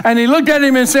God and he looked at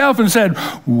himself and said,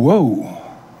 whoa,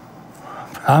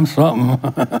 I'm something.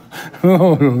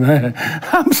 Oh, man,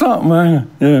 I'm something,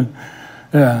 man. Yeah,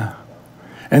 yeah.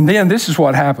 And then this is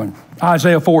what happened.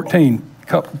 Isaiah 14,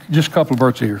 just a couple of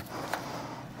verses here.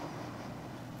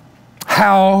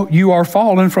 How you are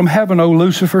fallen from heaven, O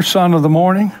Lucifer, son of the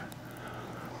morning.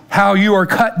 How you are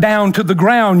cut down to the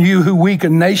ground, you who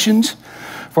weaken nations.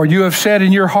 For you have said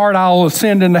in your heart, I'll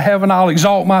ascend into heaven. I'll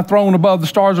exalt my throne above the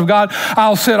stars of God.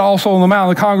 I'll sit also on the mount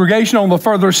of the congregation on the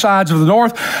further sides of the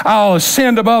north. I'll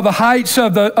ascend above the heights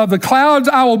of the clouds.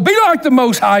 I will be like the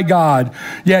Most High God.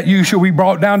 Yet you shall be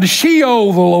brought down to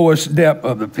Sheol, the lowest depth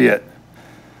of the pit.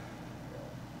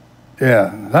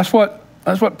 Yeah, that's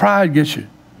what pride gets you.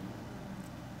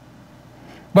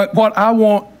 But what I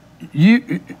want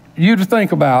you to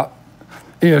think about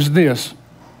is this.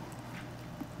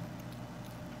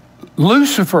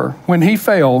 Lucifer, when he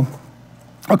fell,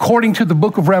 according to the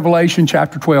book of Revelation,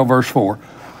 chapter 12, verse 4,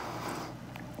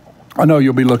 I know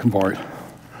you'll be looking for it.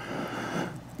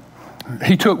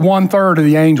 He took 1/3 of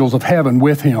the angels of heaven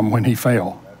with him when he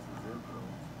fell.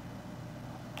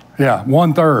 Yeah,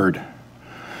 1/3.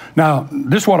 Now,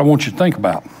 this is what I want you to think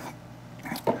about.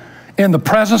 In the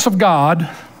presence of God,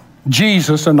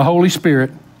 Jesus, and the Holy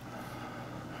Spirit,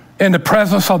 in the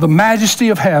presence of the majesty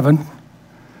of heaven,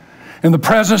 in the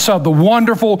presence of the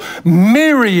wonderful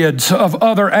myriads of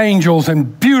other angels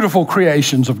and beautiful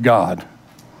creations of God,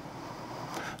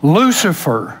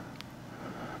 Lucifer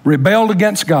rebelled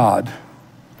against God,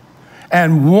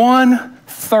 and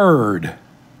 1/3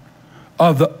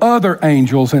 of the other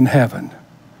angels in heaven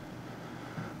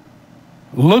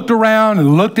looked around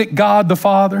and looked at God the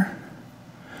Father,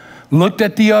 looked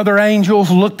at the other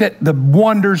angels, looked at the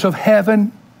wonders of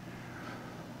heaven,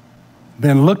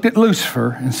 then looked at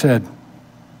Lucifer and said,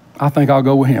 I think I'll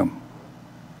go with him.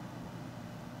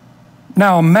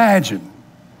 Now imagine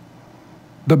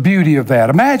the beauty of that.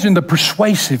 Imagine the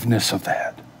persuasiveness of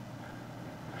that.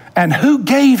 And who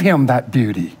gave him that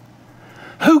beauty?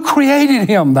 Who created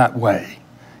him that way?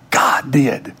 God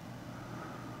did.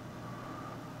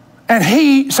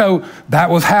 And so that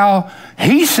was how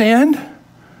he sinned.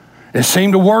 It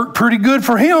seemed to work pretty good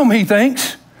for him, he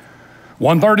thinks.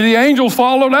 1/3 of the angels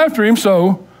followed after him,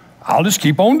 so I'll just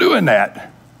keep on doing that.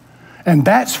 And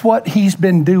that's what he's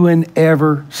been doing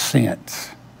ever since.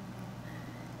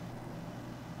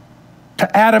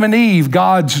 To Adam and Eve,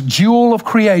 God's jewel of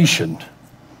creation,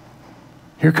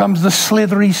 here comes the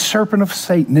slithery serpent of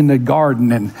Satan in the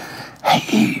garden, and, hey,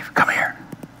 Eve, come here.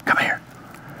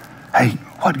 Hey,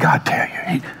 what'd God tell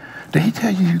you? Did he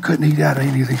tell you couldn't eat out of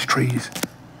any of these trees?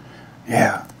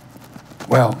 Yeah.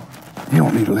 Well, you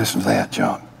don't need to listen to that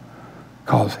junk,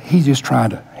 because he's just trying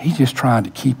to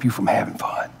keep you from having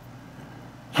fun.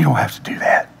 You don't have to do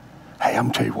that. Hey, I'm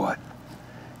going to tell you what.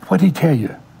 What did he tell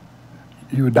you?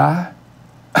 You would die?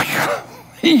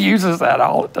 He uses that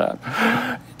all the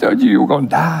time. He told you were going to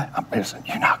die. Listen,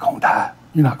 you're not going to die.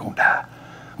 You're not going to die.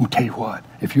 I'm going to tell you what.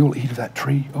 If you'll eat of that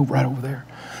tree right over there,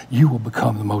 you will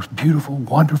become the most beautiful,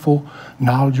 wonderful,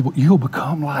 knowledgeable. You'll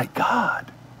become like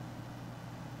God.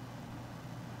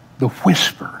 The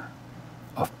whisper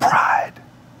of pride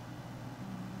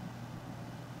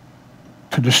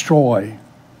to destroy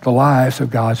the lives of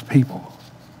God's people.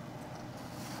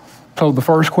 So the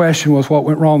first question was what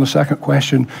went wrong. The second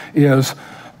question is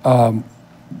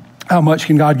how much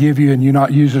can God give you and you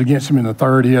not use it against him? And the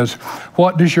third is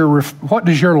what does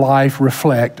your life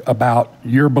reflect about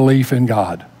your belief in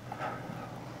God?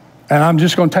 And I'm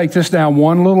just going to take this down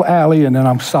one little alley and then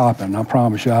I'm stopping. I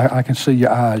promise you. I can see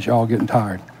your eyes. Y'all getting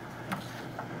tired.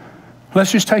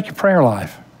 Let's just take your prayer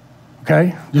life.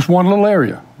 Okay? Just one little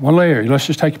area. Let's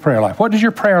just take your prayer life. What does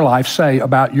your prayer life say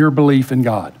about your belief in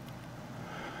God?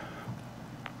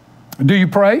 Do you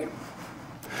pray?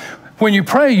 When you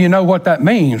pray, you know what that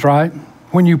means, right?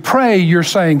 When you pray, you're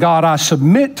saying, God, I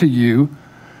submit to you.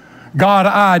 God,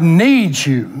 I need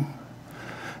you.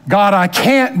 God, I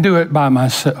can't do it by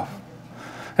myself.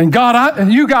 And God,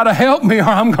 you got to help me or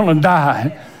I'm going to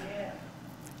die.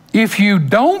 If you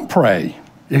don't pray,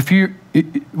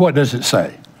 what does it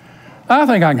say? I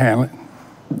think I can handle it.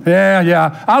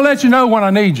 Yeah. I'll let you know when I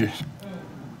need you.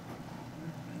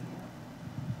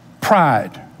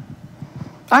 Pride.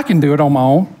 I can do it on my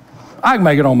own. I can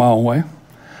make it on my own way.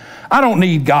 I don't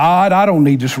need God. I don't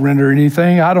need to surrender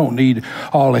anything. I don't need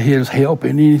all of his help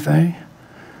in anything.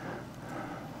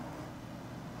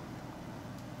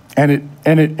 And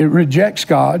it rejects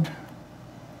God.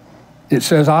 It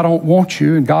says, I don't want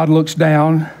you. And God looks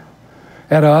down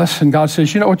at us, and God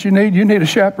says, you know what you need? You need a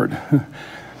shepherd.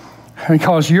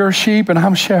 Because you're sheep and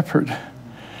I'm shepherd.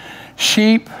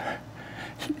 Sheep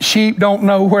don't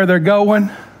know where they're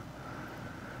going.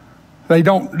 They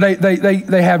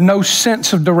have no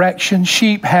sense of direction.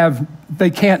 They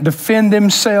can't defend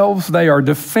themselves. They are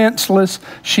defenseless.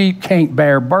 Sheep can't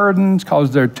bear burdens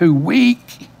because they're too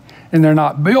weak and they're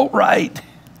not built right.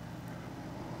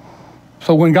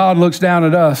 So when God looks down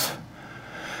at us,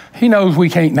 he knows we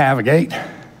can't navigate.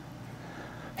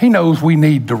 He knows we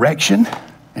need direction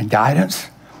and guidance.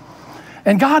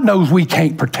 And God knows we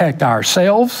can't protect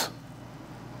ourselves.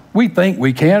 We think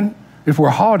we can if we're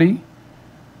haughty.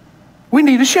 We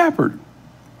need a shepherd.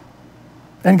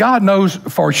 And God knows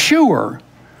for sure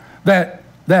that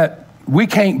we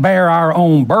can't bear our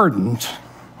own burdens.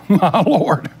 My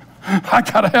Lord, I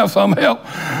got to have some help.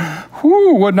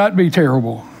 Whew, wouldn't that be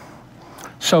terrible?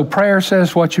 So prayer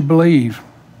says what you believe.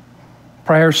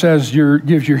 Prayer says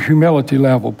gives your humility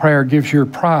level. Prayer gives your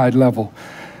pride level.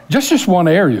 Just one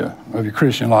area of your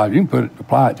Christian life. You can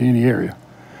apply it to any area.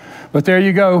 But there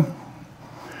you go.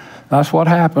 That's what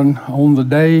happened on the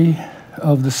day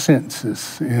of the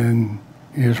census in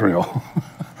Israel.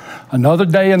 Another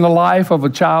day in the life of a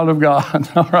child of God.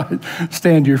 All right,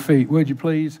 stand to your feet, would you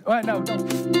please? Oh, no,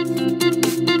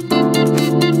 don't.